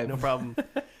alive. No problem.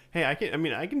 Hey, I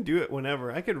can do it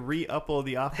whenever. I could re-upload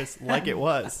The Office like it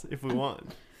was if we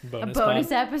want. A Bonus, bonus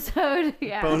pod. episode.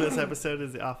 Yeah. Bonus episode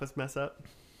is The Office mess up.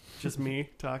 Just me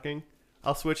talking.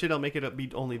 I'll switch it. I'll make it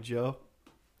be only Joe.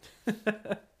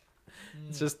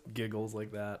 It's just giggles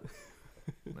like that.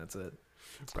 That's it.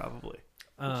 Probably.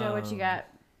 Joe, what you got?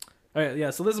 All right, yeah.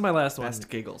 So this is my last one. Best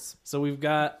giggles. So we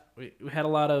had a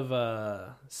lot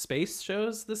of space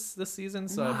shows this season.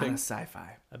 So Lot of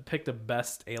sci-fi. I picked a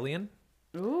best alien.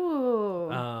 Ooh.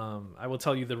 I will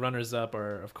tell you the runners up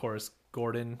are of course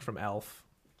Gordon from Elf,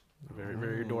 very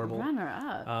very adorable. Runner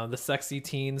up. The sexy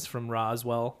teens from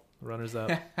Roswell, runners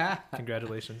up.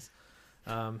 Congratulations.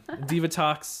 Diva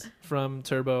Talks from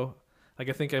Turbo. Like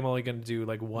I think I'm only going to do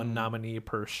like one nominee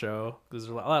per show because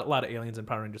there's a lot of aliens in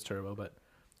Power Rangers Turbo, but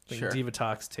I think Sure. Diva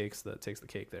Talks takes the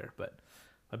cake there. But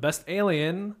my best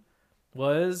alien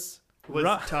was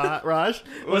Raj?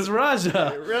 was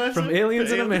Raja Raja from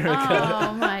Aliens in Alien- America.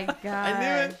 Oh my god. I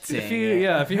knew it. If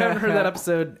you haven't heard that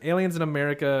episode, Aliens in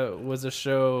America was a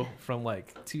show from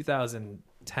like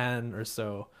 2010 or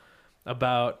so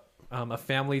about a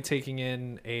family taking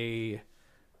in a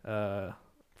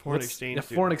Foreign exchange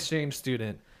foreign exchange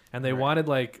student, and they wanted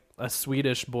like a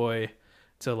Swedish boy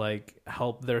to like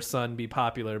help their son be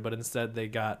popular, but instead they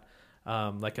got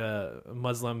like a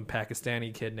Muslim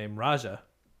Pakistani kid named Raja,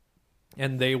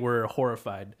 and they were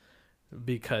horrified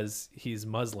because he's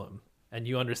Muslim. And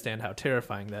you understand how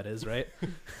terrifying that is, right?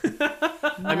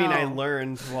 I mean, I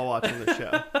learned while watching the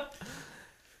show.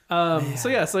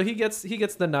 So he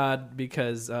gets the nod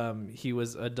because he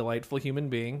was a delightful human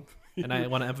being, and I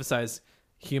want to emphasize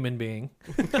human being.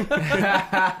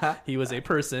 He was a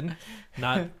person,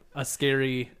 not a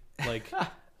scary like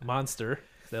monster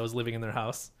that was living in their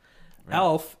house. Right.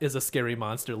 Alf is a scary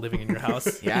monster living in your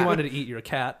house. Yeah. He wanted to eat your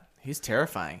cat. He's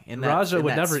terrifying. In that, Raja in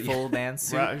would that never eat- full man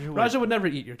suit. Raja would never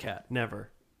eat your cat. Never.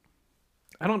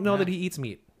 I don't know Yeah. that he eats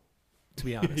meat, to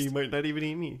be honest. He might not even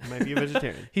eat meat. He might be a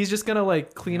vegetarian. He's just gonna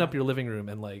like clean up your living room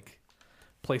and like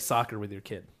play soccer with your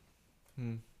kid.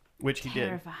 Hmm. Which he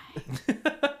did.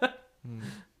 Terrifying.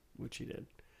 Which he did.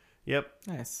 Yep.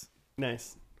 Nice.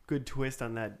 Nice. Good twist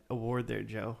on that award there,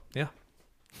 Joe. Yeah.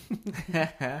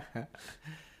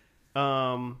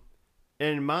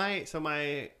 And my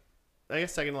I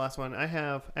guess second to last one I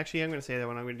have, actually I'm going to say that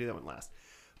one, I'm going to do that one last.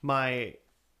 My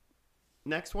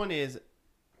next one is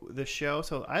the show.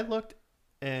 So I looked,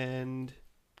 and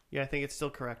yeah, I think it's still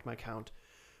correct, my count.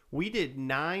 We did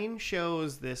 9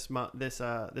 shows this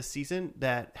season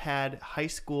that had high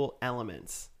school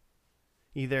elements.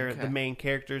 Either Okay. the main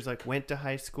characters like went to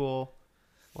high school,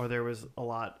 or there was a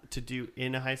lot to do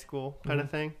in a high school kind of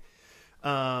thing.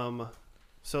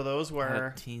 So those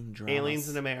were teen dramas. Aliens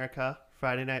in America,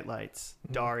 Friday Night Lights,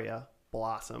 Daria,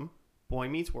 Blossom, Boy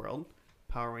Meets World,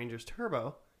 Power Rangers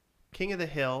Turbo, King of the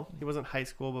Hill. He wasn't high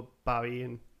school, but Bobby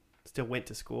and still went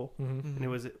to school, and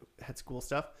it had school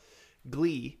stuff.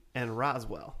 Glee and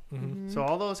Roswell. So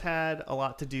all those had a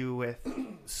lot to do with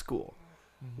school.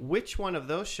 Which one of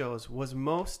those shows was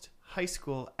most high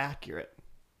school accurate?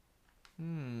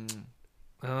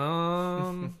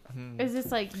 Is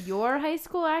this like your high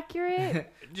school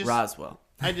accurate? Just, Roswell.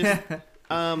 I just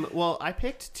well, I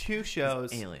picked 2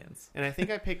 shows. Aliens. And I think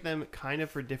I picked them kind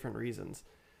of for different reasons.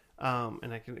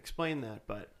 And I can explain that,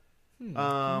 but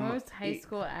Most high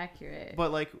school accurate.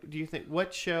 but like, do you think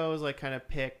what shows like kind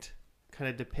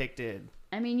of depicted?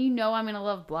 I mean, you know I'm gonna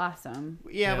love Blossom.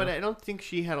 Yeah, Yeah. but I don't think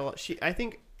she had a lot. I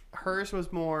think hers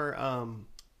was more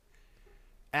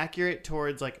accurate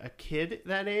towards like a kid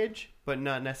that age, but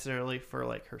not necessarily for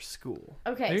like her school.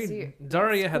 Okay, I so mean, you're,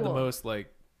 Daria had the school. most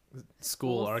like school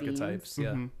School archetypes. Yeah.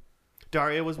 Mhm.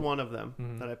 Daria was one of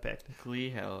them that I picked.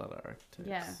 Glee had a lot of archetypes.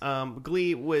 Yeah.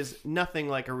 Glee was nothing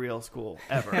like a real school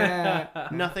ever.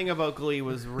 Nothing about Glee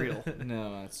was real.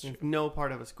 No, that's true. No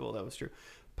part of a school that was true.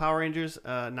 Power Rangers,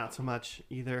 not so much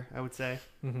either, I would say.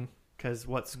 Because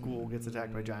what school gets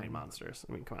attacked by giant monsters?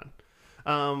 I mean, come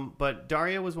on. But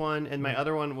Daria was one, and my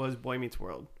other one was Boy Meets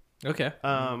World. Okay.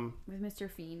 With Mr.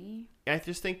 Feeney. I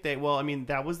just think that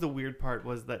was the weird part,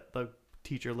 was that the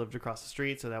teacher lived across the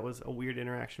street, so that was a weird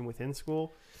interaction within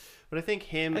school. But I think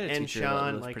him I had a and teacher that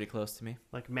Sean, lived like pretty close to me.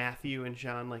 like Matthew and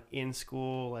Sean, like in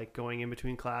school, like going in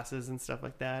between classes and stuff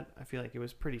like that. I feel like it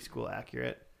was pretty school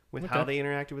accurate with how Okay. they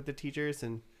interacted with the teachers.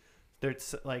 And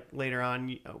there's like later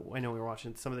on, I know we were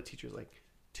watching, some of the teachers like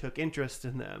took interest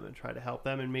in them and tried to help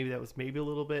them, and maybe that was maybe a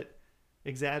little bit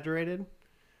exaggerated,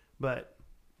 but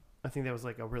I think that was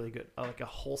like a really good, like a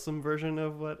wholesome version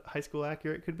of what high school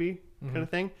accurate could be, kind of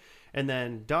thing. And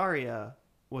then Daria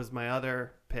was my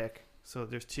other pick, so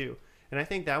there's 2, and I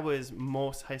think that was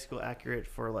most high school accurate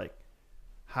for like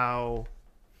how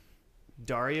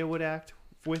Daria would act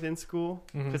within school,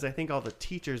 because I think all the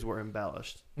teachers were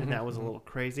embellished, and that was a little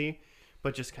crazy,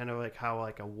 but just kind of like how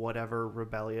like a whatever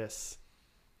rebellious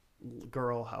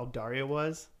girl, how Daria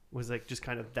was like just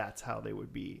kind of, that's how they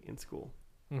would be in school.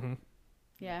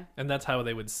 Yeah. And that's how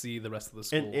they would see the rest of the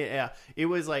school. And it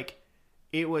was like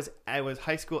I was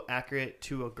high school accurate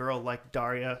to a girl like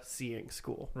Daria seeing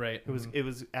school. Right. It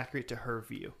was accurate to her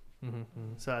view.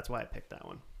 So that's why I picked that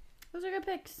one. Those are good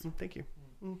picks. Thank you.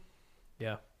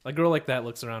 Yeah. A girl like that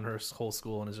looks around her whole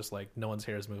school and is just like, no one's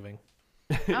hair is moving.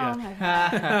 Oh my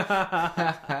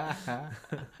god.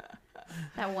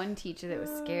 That one teacher that was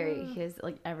scary. His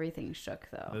like everything shook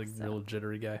though. The so, little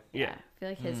jittery guy. yeah. I feel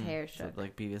like his hair Is it shook.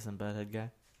 like Beavis and Butthead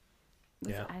guy.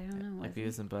 Yeah. I don't know. Like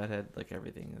was Beavis and Butthead, like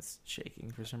everything is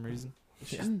shaking for some reason,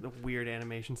 It's just the weird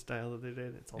animation style that they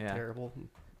did. It's all Yeah. terrible.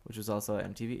 which was also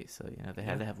MTV. So they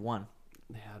had to have one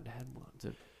They had one.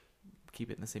 to keep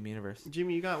it in the same universe.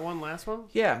 Jimmy, you got one last one?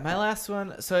 Yeah, my last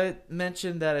one. So I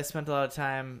mentioned that I spent a lot of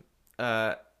time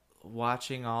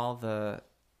watching all the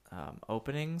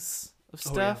openings of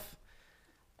stuff.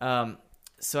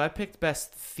 So I picked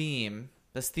best theme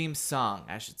song,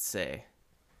 I should say,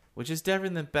 which is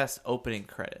different than best opening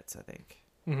credits, I think.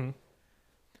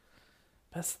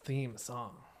 Best theme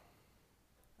song.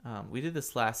 We did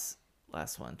this last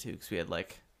one too, because we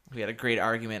had a great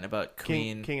argument about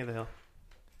Queen. King of the Hill.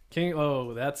 King.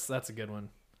 Oh, that's a good one.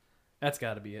 That's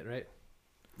got to be it, right?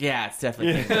 Yeah, it's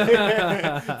definitely King of the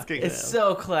Hill. It's King of the It's Hill.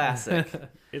 so classic.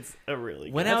 It's a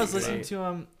really When good I was one. listening to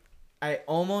him, I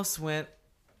almost went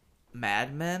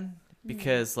Mad Men,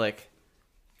 because like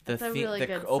It's a really the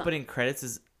good opening credits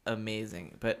is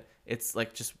amazing, but it's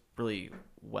like just really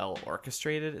well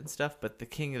orchestrated and stuff. But the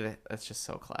King of the that's just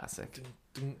so classic.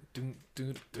 Dun, dun,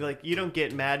 dun, dun. Like you don't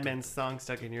get Mad Men's song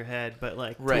stuck in your head, but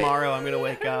like Right. tomorrow I'm gonna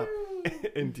wake up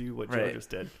and do what Joe Right. just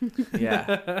did. Yeah,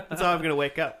 That's how I'm gonna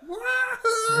wake up.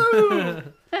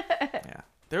 yeah.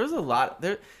 There was a lot.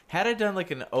 There had I done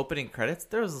like an opening credits,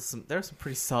 there was some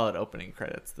pretty solid opening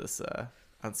credits this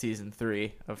on season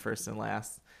 3 of First and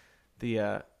Last.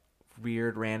 The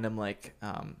weird random like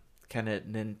kind of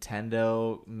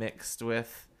Nintendo mixed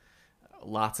with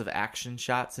lots of action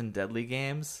shots and deadly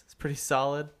games. It's pretty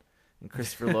solid. And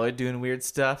Christopher Lloyd doing weird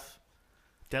stuff.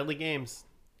 Deadly Games,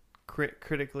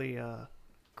 critically,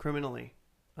 criminally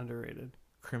underrated.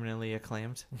 Criminally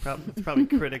acclaimed. It's probably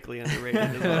critically underrated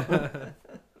as well.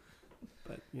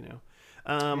 But you know,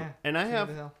 Yeah, and I King of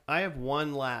the Hill. have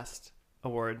one last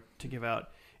award to give out,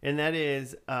 and that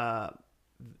is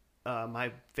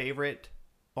my favorite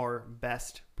or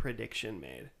best prediction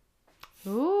made.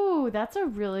 Ooh, that's a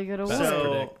really good award. Best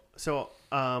predict.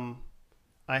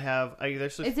 I have.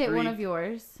 There's Is it one of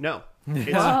yours? No.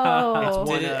 It's, Oh. it's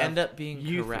one Did it of end up being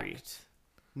you correct?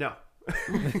 No.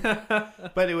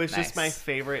 But it was just my Nice.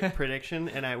 favorite prediction,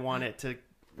 and I want it to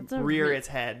That's a rear re- its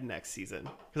head next season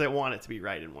because I want it to be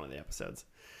right in one of the episodes.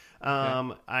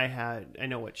 I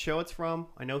know what show it's from,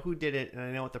 I know who did it, and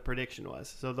I know what the prediction was.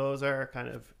 So those are kind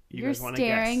of you You're guys want to guess.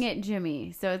 staring at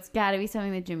Jimmy, so it's got to be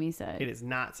something that Jimmy said. It is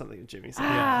not something that Jimmy said. Yeah,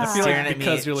 I Ah. feel Staring like at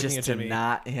because me you're looking just at to Jimmy,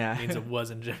 not, yeah. means it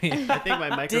wasn't Jimmy. I think my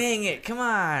microphone. Dang it! Come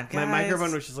on, guys. My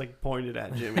microphone was just like pointed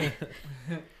at Jimmy.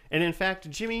 And in fact,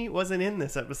 Jimmy wasn't in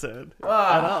this episode at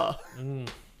all. Mm.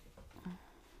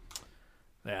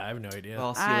 Yeah, I have no idea. Well,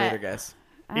 I'll see you later, guys.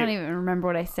 I don't even remember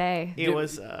what I say. It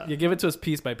was You give it to us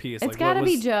piece by piece. It's like, got to what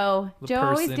be was Joe. the Joe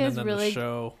always person gives and then really. the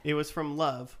show. it was from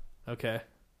Love, Okay.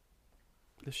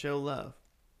 the show Love.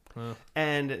 Huh.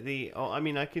 And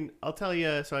I'll tell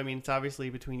you. So it's obviously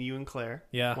between you and Claire.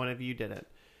 Yeah. One of you did it.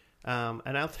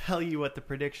 And I'll tell you what the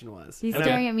prediction was. He's And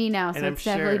staring at me now, so and I'm it's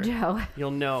definitely sure- Joe.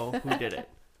 You'll know who did it.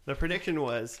 The prediction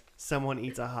was someone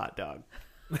eats a hot dog.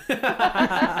 Okay,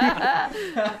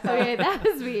 that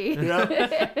was me.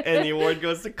 Yep. And the award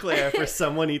goes to Claire for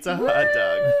someone eats a hot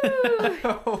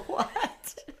dog.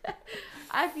 What?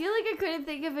 I feel like I couldn't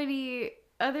think of any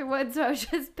other ones, so I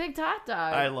just picked hot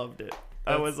dog. I loved it.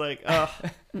 I was like,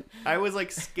 I was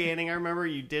like scanning. I remember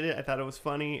you did it. I thought it was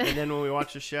funny. And then when we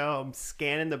watched the show, I'm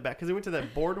scanning the back because we went to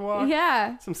that boardwalk.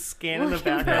 Yeah. So I'm scanning the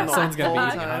Looking for background the Someone's gotta whole be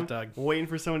eating a time, hot dog. waiting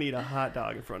for someone to eat a hot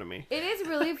dog in front of me. It is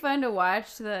really fun to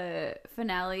watch the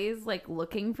finales, like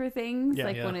looking for things, Yeah.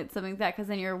 like Yeah. when it's something like that, because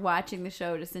then you're watching the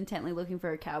show just intently looking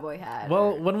for a cowboy hat.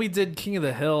 Well, or- when we did King of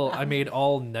the Hill, I made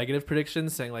all negative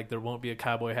predictions saying like there won't be a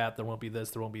cowboy hat, there won't be this,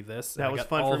 there won't be this. and That I was got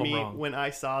fun all for of them me wrong. when I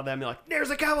saw them. Like,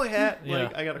 there's a cowboy hat. Yeah.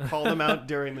 Like, I got to call them out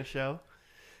during the show.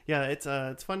 Yeah, it's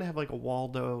fun to have like a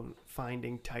Waldo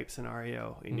finding type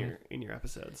scenario in your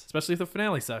episodes. Especially if the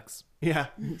finale sucks. Yeah,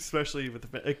 especially with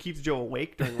it keeps Joe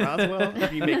awake during Roswell.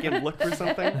 If you make him look for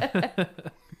something,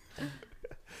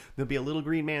 there'll be a little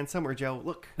green man somewhere. Joe,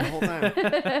 look the whole time.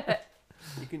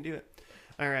 You can do it.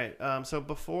 All right. So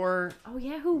before oh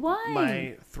yeah, who won?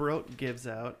 my throat gives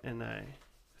out and I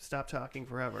stop talking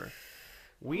forever,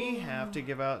 we have to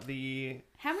give out the.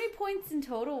 How many points in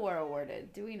total were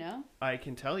awarded? Do we know? I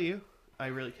can tell you. I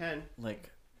really can. Like,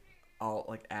 all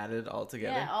like added all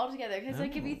together. Yeah, all together. Because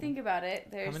like if you Oh. think about it,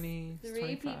 there's many is 3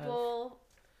 25? people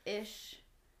ish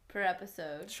per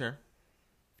episode. Sure.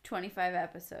 25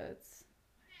 episodes.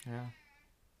 Yeah.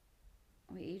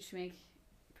 We each make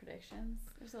predictions.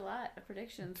 There's a lot of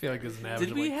predictions. I feel like there's an Did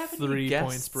average we of like have any 3 guests?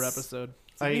 points per episode.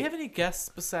 Did we I- have any guests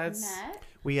besides Matt?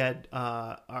 We had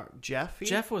our Jeff.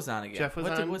 Jeff? Was on again. Jeff was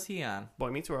what on. was he on?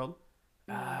 Boy Meets World.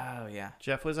 Oh yeah,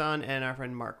 Jeff was on, and our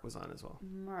friend Mark was on as well.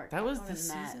 Mark. that was What this is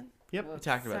Matt? season. Yep. Whoops.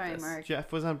 talked about Sorry, this. Mark.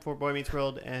 Jeff was on for Boy Meets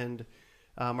World, and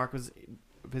Mark was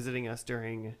visiting us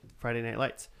during Friday Night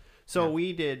Lights. So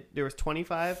there was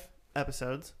 25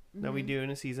 episodes that we do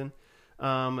in a season.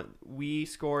 We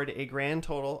scored a grand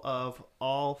total of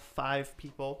all 5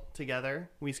 people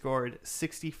together. We scored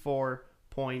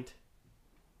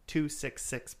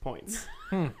 64.266 points.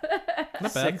 Not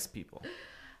bad. 6 people.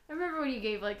 I remember when you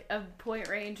gave like a point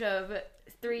range of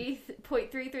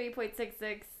 3.33,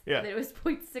 0.66. Yeah. And then it was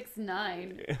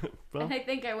 0.69. Well, And I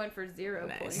think I went for 0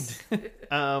 Nice.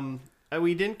 points.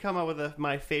 we didn't come up with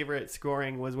my favorite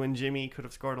scoring was when Jimmy could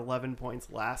have scored 11 points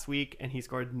last week, and he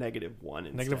scored -1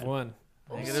 instead. -1.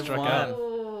 Negative Struck 1. out.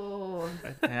 Oh.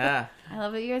 Yeah. I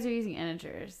love that you guys are using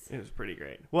integers. It was pretty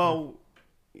great. Well,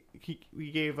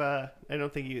 we gave. I don't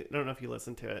know if you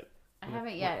listened to it, I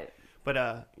haven't yet.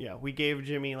 but yeah, we gave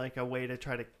Jimmy like a way to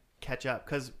try to catch up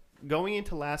because going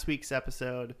into last week's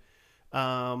episode,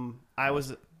 I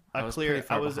was pretty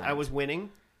far I behind. was winning,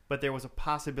 but there was a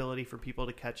possibility for people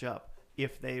to catch up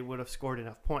if they would have scored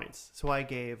enough points. So I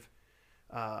gave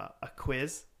a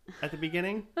quiz at the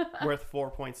beginning worth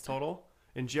 4 points total,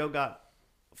 and Joe got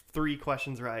 3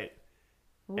 questions right,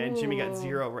 and Jimmy got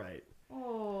 0 right.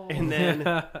 Oh. And then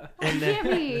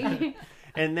Jimmy.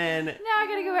 and then Now I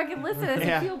gotta go back and listen to this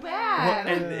Yeah. and feel well, bad.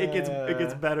 and it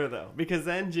gets better though, because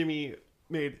then Jimmy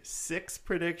made 6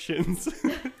 predictions,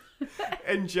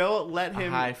 and Joe let A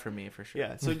him. high for me for sure.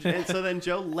 Yeah, so then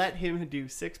Joe let him do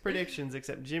 6 predictions,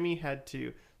 except Jimmy had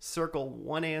to circle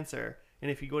 1 answer, and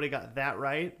if he would have got that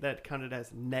right, that counted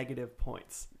as negative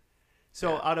points.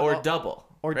 So out of or all- double.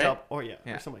 or right? double or or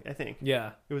Yeah. something. I think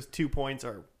Yeah, it was 2 points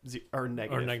or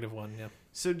negative. or -1. Yeah.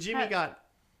 So Jimmy got.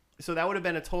 So that would have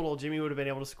been a total. Jimmy would have been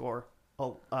able to score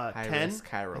 10. risk,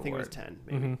 high I think it was reward. 10,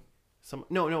 maybe. Mhm.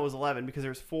 No, it was 11 because there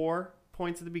was 4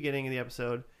 points at the beginning of the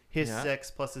episode. His Yeah.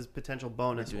 6 plus his potential We're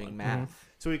bonus doing one. math.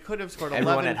 So he could have scored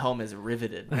Everyone 11. at home is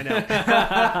riveted. I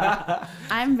know.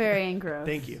 I'm very engrossed.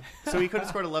 Thank you. So he could have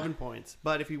scored 11 points,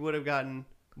 but if he would have gotten,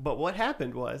 but what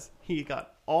happened was he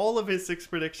got all of his 6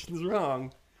 predictions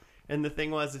wrong, and the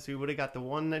thing was, if he would have got the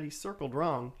one that he circled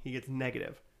wrong, he gets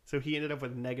negative. So he ended up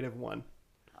with -1,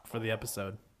 For the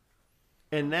episode.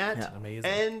 and that, Yeah.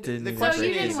 Amazing. and Didn't the even So question you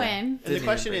break didn't is, even. win. and the Didn't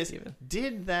question even is, break even.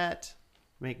 did that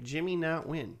make Jimmy not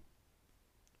win?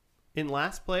 In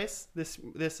last place, this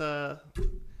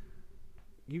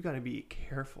you got to be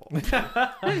careful.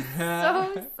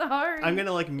 So sorry. I'm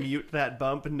gonna mute that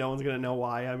bump, and no one's gonna know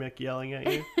why I'm yelling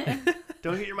at you.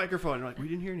 Don't hit your microphone. I'm like, we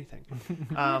didn't hear anything.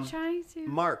 I'm trying to.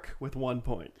 Mark with 1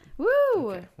 point. Woo!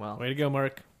 Okay, well, Way to go,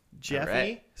 Mark. Jeffy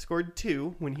right. scored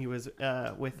 2 when he was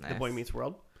with The Boy Nice. Meets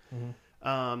World.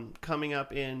 Coming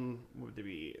up in would it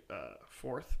be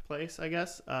 4th place, I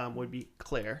guess, would be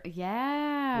Claire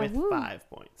Yeah. with woo. 5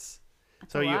 points.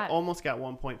 That's So a you lot. almost got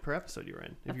 1 point per episode you were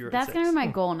in. If you were That's at gonna 6. be my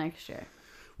goal next year.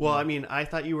 Well, I mean, I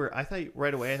thought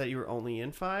right away you were only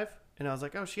in 5, and I was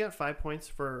like, oh, she got 5 points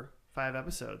for 5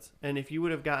 episodes, and if you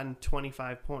would have gotten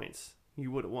 25 points,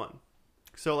 you would have won.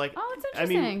 So Oh, it's I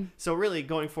interesting. mean, so really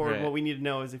going forward, Right. what we need to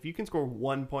know is if you can score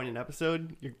 1 point an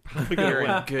episode, you're probably gonna you're win.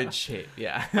 in good shape.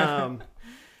 Yeah.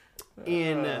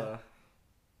 In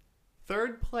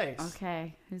 3rd place,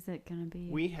 Okay, who's it gonna be?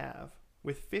 we have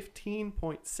with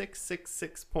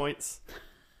 15.666 points,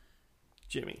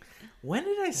 Jimmy. When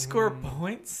did I score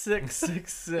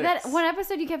 .666? that one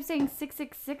episode you kept saying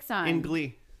 666 on. In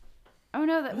Glee, Oh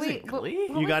no, that Was wait. it what- Glee? what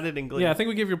you was- got it in Glee. Yeah, I think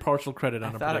we give you partial credit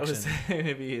on I a thought prediction. it was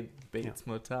maybe in Bates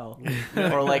Motel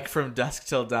or like From Dusk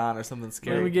Till Dawn or something Maybe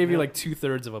scary. we gave you like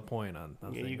 2/3 of a point on. Yeah,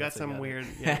 thing. you got That's some it. weird.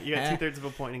 Yeah, you got 2/3 of a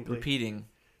point in Glee. Repeating.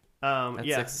 That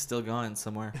Yeah, 6 is still going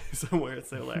somewhere. somewhere it's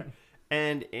still there.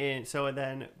 And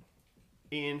then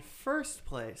in 1st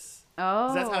place,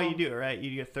 'cause Oh, that's how you do it, right?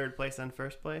 You get 3rd place on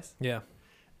 1st place. Yeah.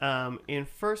 In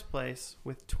 1st place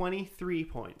with 23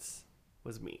 points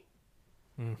was me.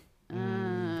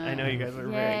 I know you guys are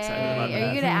very excited about Are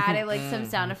that. you gonna add it like some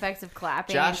sound effects of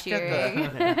clapping Josh and got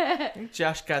cheering? I think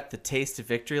Josh got the taste of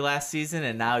victory last season,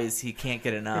 and now he can't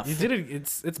get enough. You did it.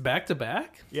 It's back to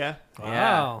back. Yeah,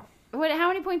 Wow. What? How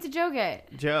many points did Joe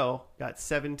get? Joe got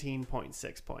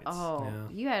 17.6 points. Oh, Yeah.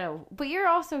 you had a. But you're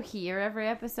also here every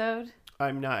episode.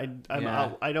 I'm not. I'm Yeah.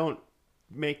 out. I don't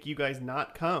make you guys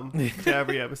not come to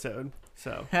every episode.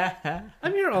 So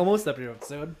I'm here almost every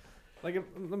episode. Like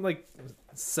I'm like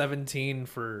 17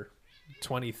 for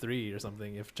 23 or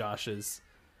something. If Josh is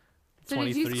So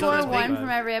did 23 you score or one 25. from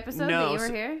every episode that you were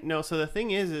so, here? no. So the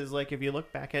thing is like if you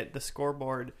look back at the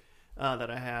scoreboard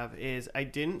that I have, is I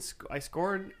didn't. I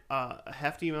scored a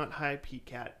hefty amount high Pete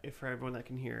cat. If for everyone that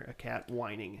can hear a cat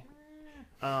whining,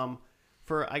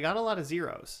 I got a lot of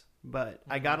 0s, but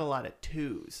I got a lot of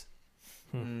 2s.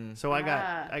 So I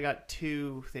got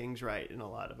 2 things right in a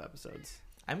lot of episodes.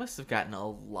 I must have gotten a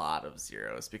lot of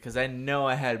 0s because I know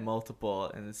I had multiple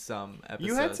in some episodes.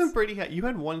 You had some pretty. You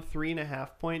had one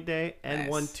 3.5 point day and Nice.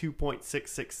 one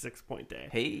 2.666 point day.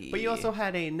 Hey. But you also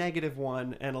had a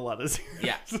 -1 and a lot of 0s.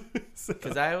 Yeah. So-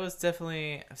 Because I was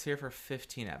here for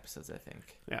 15 episodes, I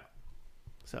think. yeah.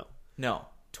 So No,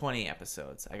 20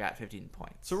 episodes. I got 15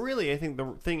 points. so really, I think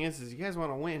the thing is you guys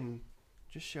want to win,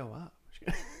 just show up.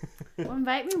 Well,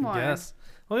 invite me more. Yes.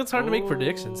 Well, it's hard to make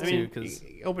predictions I too mean, because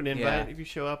open invite Yeah. if you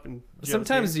show up and Joe's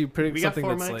sometimes here. you predict We got something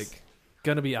 4 that's mics. like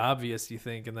gonna be obvious, you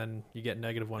think, and then you get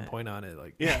 -1 point on it.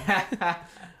 Like, Yeah.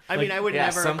 I mean, I would Yeah,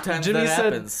 never. sometimes Jimmy that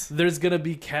said happens. there's gonna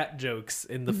be cat jokes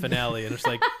in the finale, and it's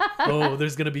like, oh,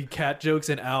 there's gonna be cat jokes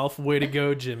in Alf. Way to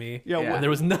go, Jimmy. Yeah, Yeah. And there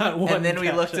was not one. And then we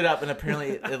cat looked joke. it up, and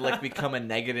apparently it like become a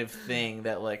negative thing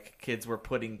that like kids were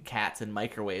putting cats in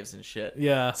microwaves and shit.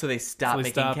 Yeah. So they stopped So they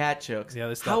making stopped- cat jokes. yeah,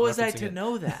 they stopped How was I referencing to it.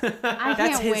 know that? I That's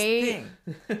can't his wait.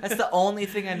 thing. That's the only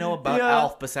thing I know about Yeah.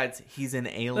 Alf besides he's an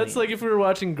alien. That's like if we were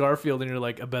watching Garfield and you're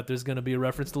like, I bet there's gonna be a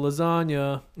reference to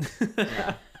lasagna.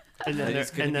 And then He's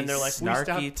gonna they're be like, we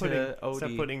snarky to stopped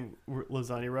Odie. putting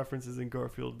lasagna references in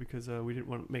Garfield because we didn't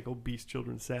want to make obese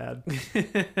children sad.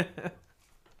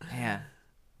 Man,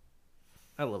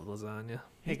 I love lasagna.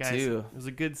 Hey Me guys, too. it was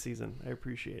a good season. I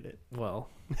appreciate it. Well,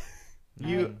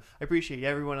 I appreciate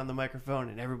everyone on the microphone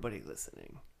and everybody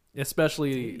listening.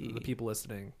 especially the people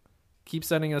listening. Keep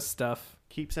sending us stuff.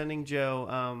 Keep sending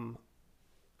Joe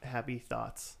happy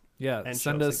thoughts. Yeah, And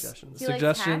send show us suggestions. He likes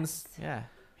suggestions. hats. yeah.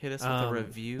 Hit us with a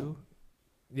review.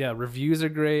 Yeah, reviews are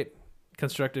great.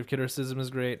 Constructive criticism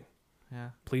is great. Yeah.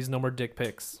 Please, no more dick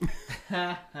pics.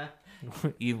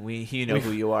 You know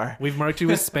who you are. We've marked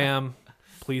you as spam.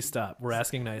 Please stop. We're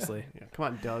asking nicely. Yeah, come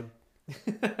on, Doug. Is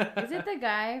it the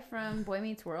guy from Boy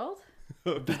Meets World?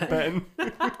 Ben.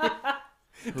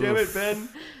 Damn it, Ben.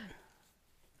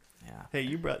 Yeah. Hey,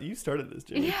 you started this,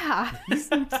 Jimmy. Yeah.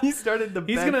 You started the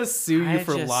He's Ben. gonna sue you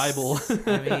for libel.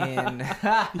 I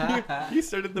mean, You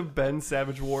started the Ben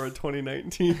Savage War in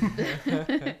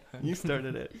 2019. You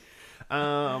started it.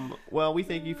 Well, we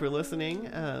thank you for listening.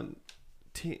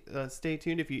 Stay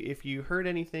tuned if you heard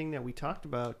anything that we talked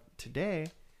about today.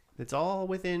 It's all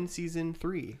within season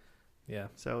 3, Yeah,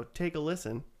 so take a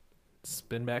listen.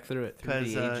 spin back through it. through the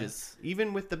Because ages.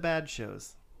 even with the bad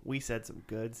shows, we said some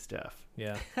good stuff.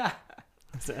 Yeah,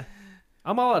 So,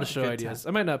 I'm all out of show Good ideas.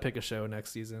 I might not pick a show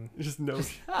next season. just no.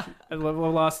 I've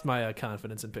lost my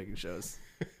confidence in picking shows.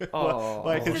 Oh,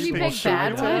 Why, 'cause Did you you picked pick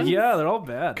bad Cougar Town? ones? Yeah, they're all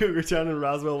bad. Cougar Town and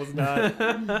Roswell was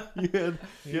not. You had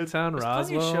Newtown, There's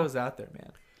plenty of Roswell. shows out there,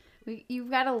 man. You've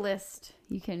got a list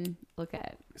you can look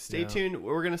at. Stay Yeah. tuned.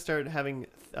 We're gonna start having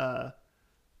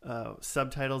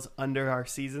subtitles under our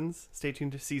seasons. Stay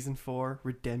tuned to season 4,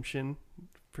 Redemption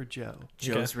for Joe.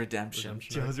 Joe's Redemption.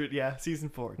 Joe's season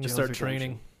 4. I'm gonna Joe's start Redemption.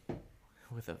 training.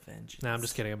 With a vengeance. No, I'm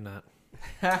just kidding. I'm not.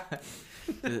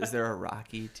 Is there a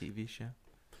Rocky TV show?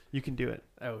 You can do it.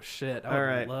 Oh shit! I All would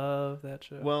right. love that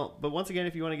show. Well, but once again,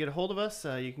 if you want to get a hold of us,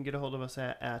 you can get a hold of us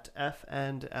at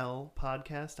F&L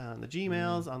Podcast on the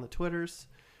Gmails, on the Twitters.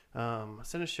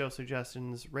 Send us show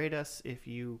suggestions. Rate us if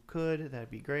you could.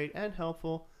 That'd be great and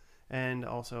helpful. And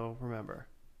also, remember,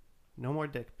 no more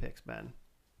dick pics, Ben.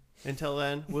 Until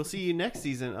then, we'll see you next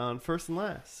season on First and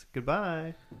Last.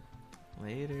 Goodbye.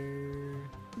 Later.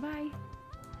 Bye.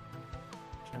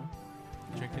 Joe?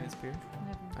 You drinking his beer?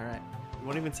 All right. We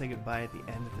won't even say goodbye at the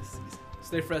end of this season.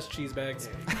 Stay fresh, cheese bags.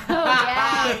 Oh,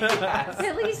 yeah.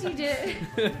 At least you did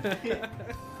it.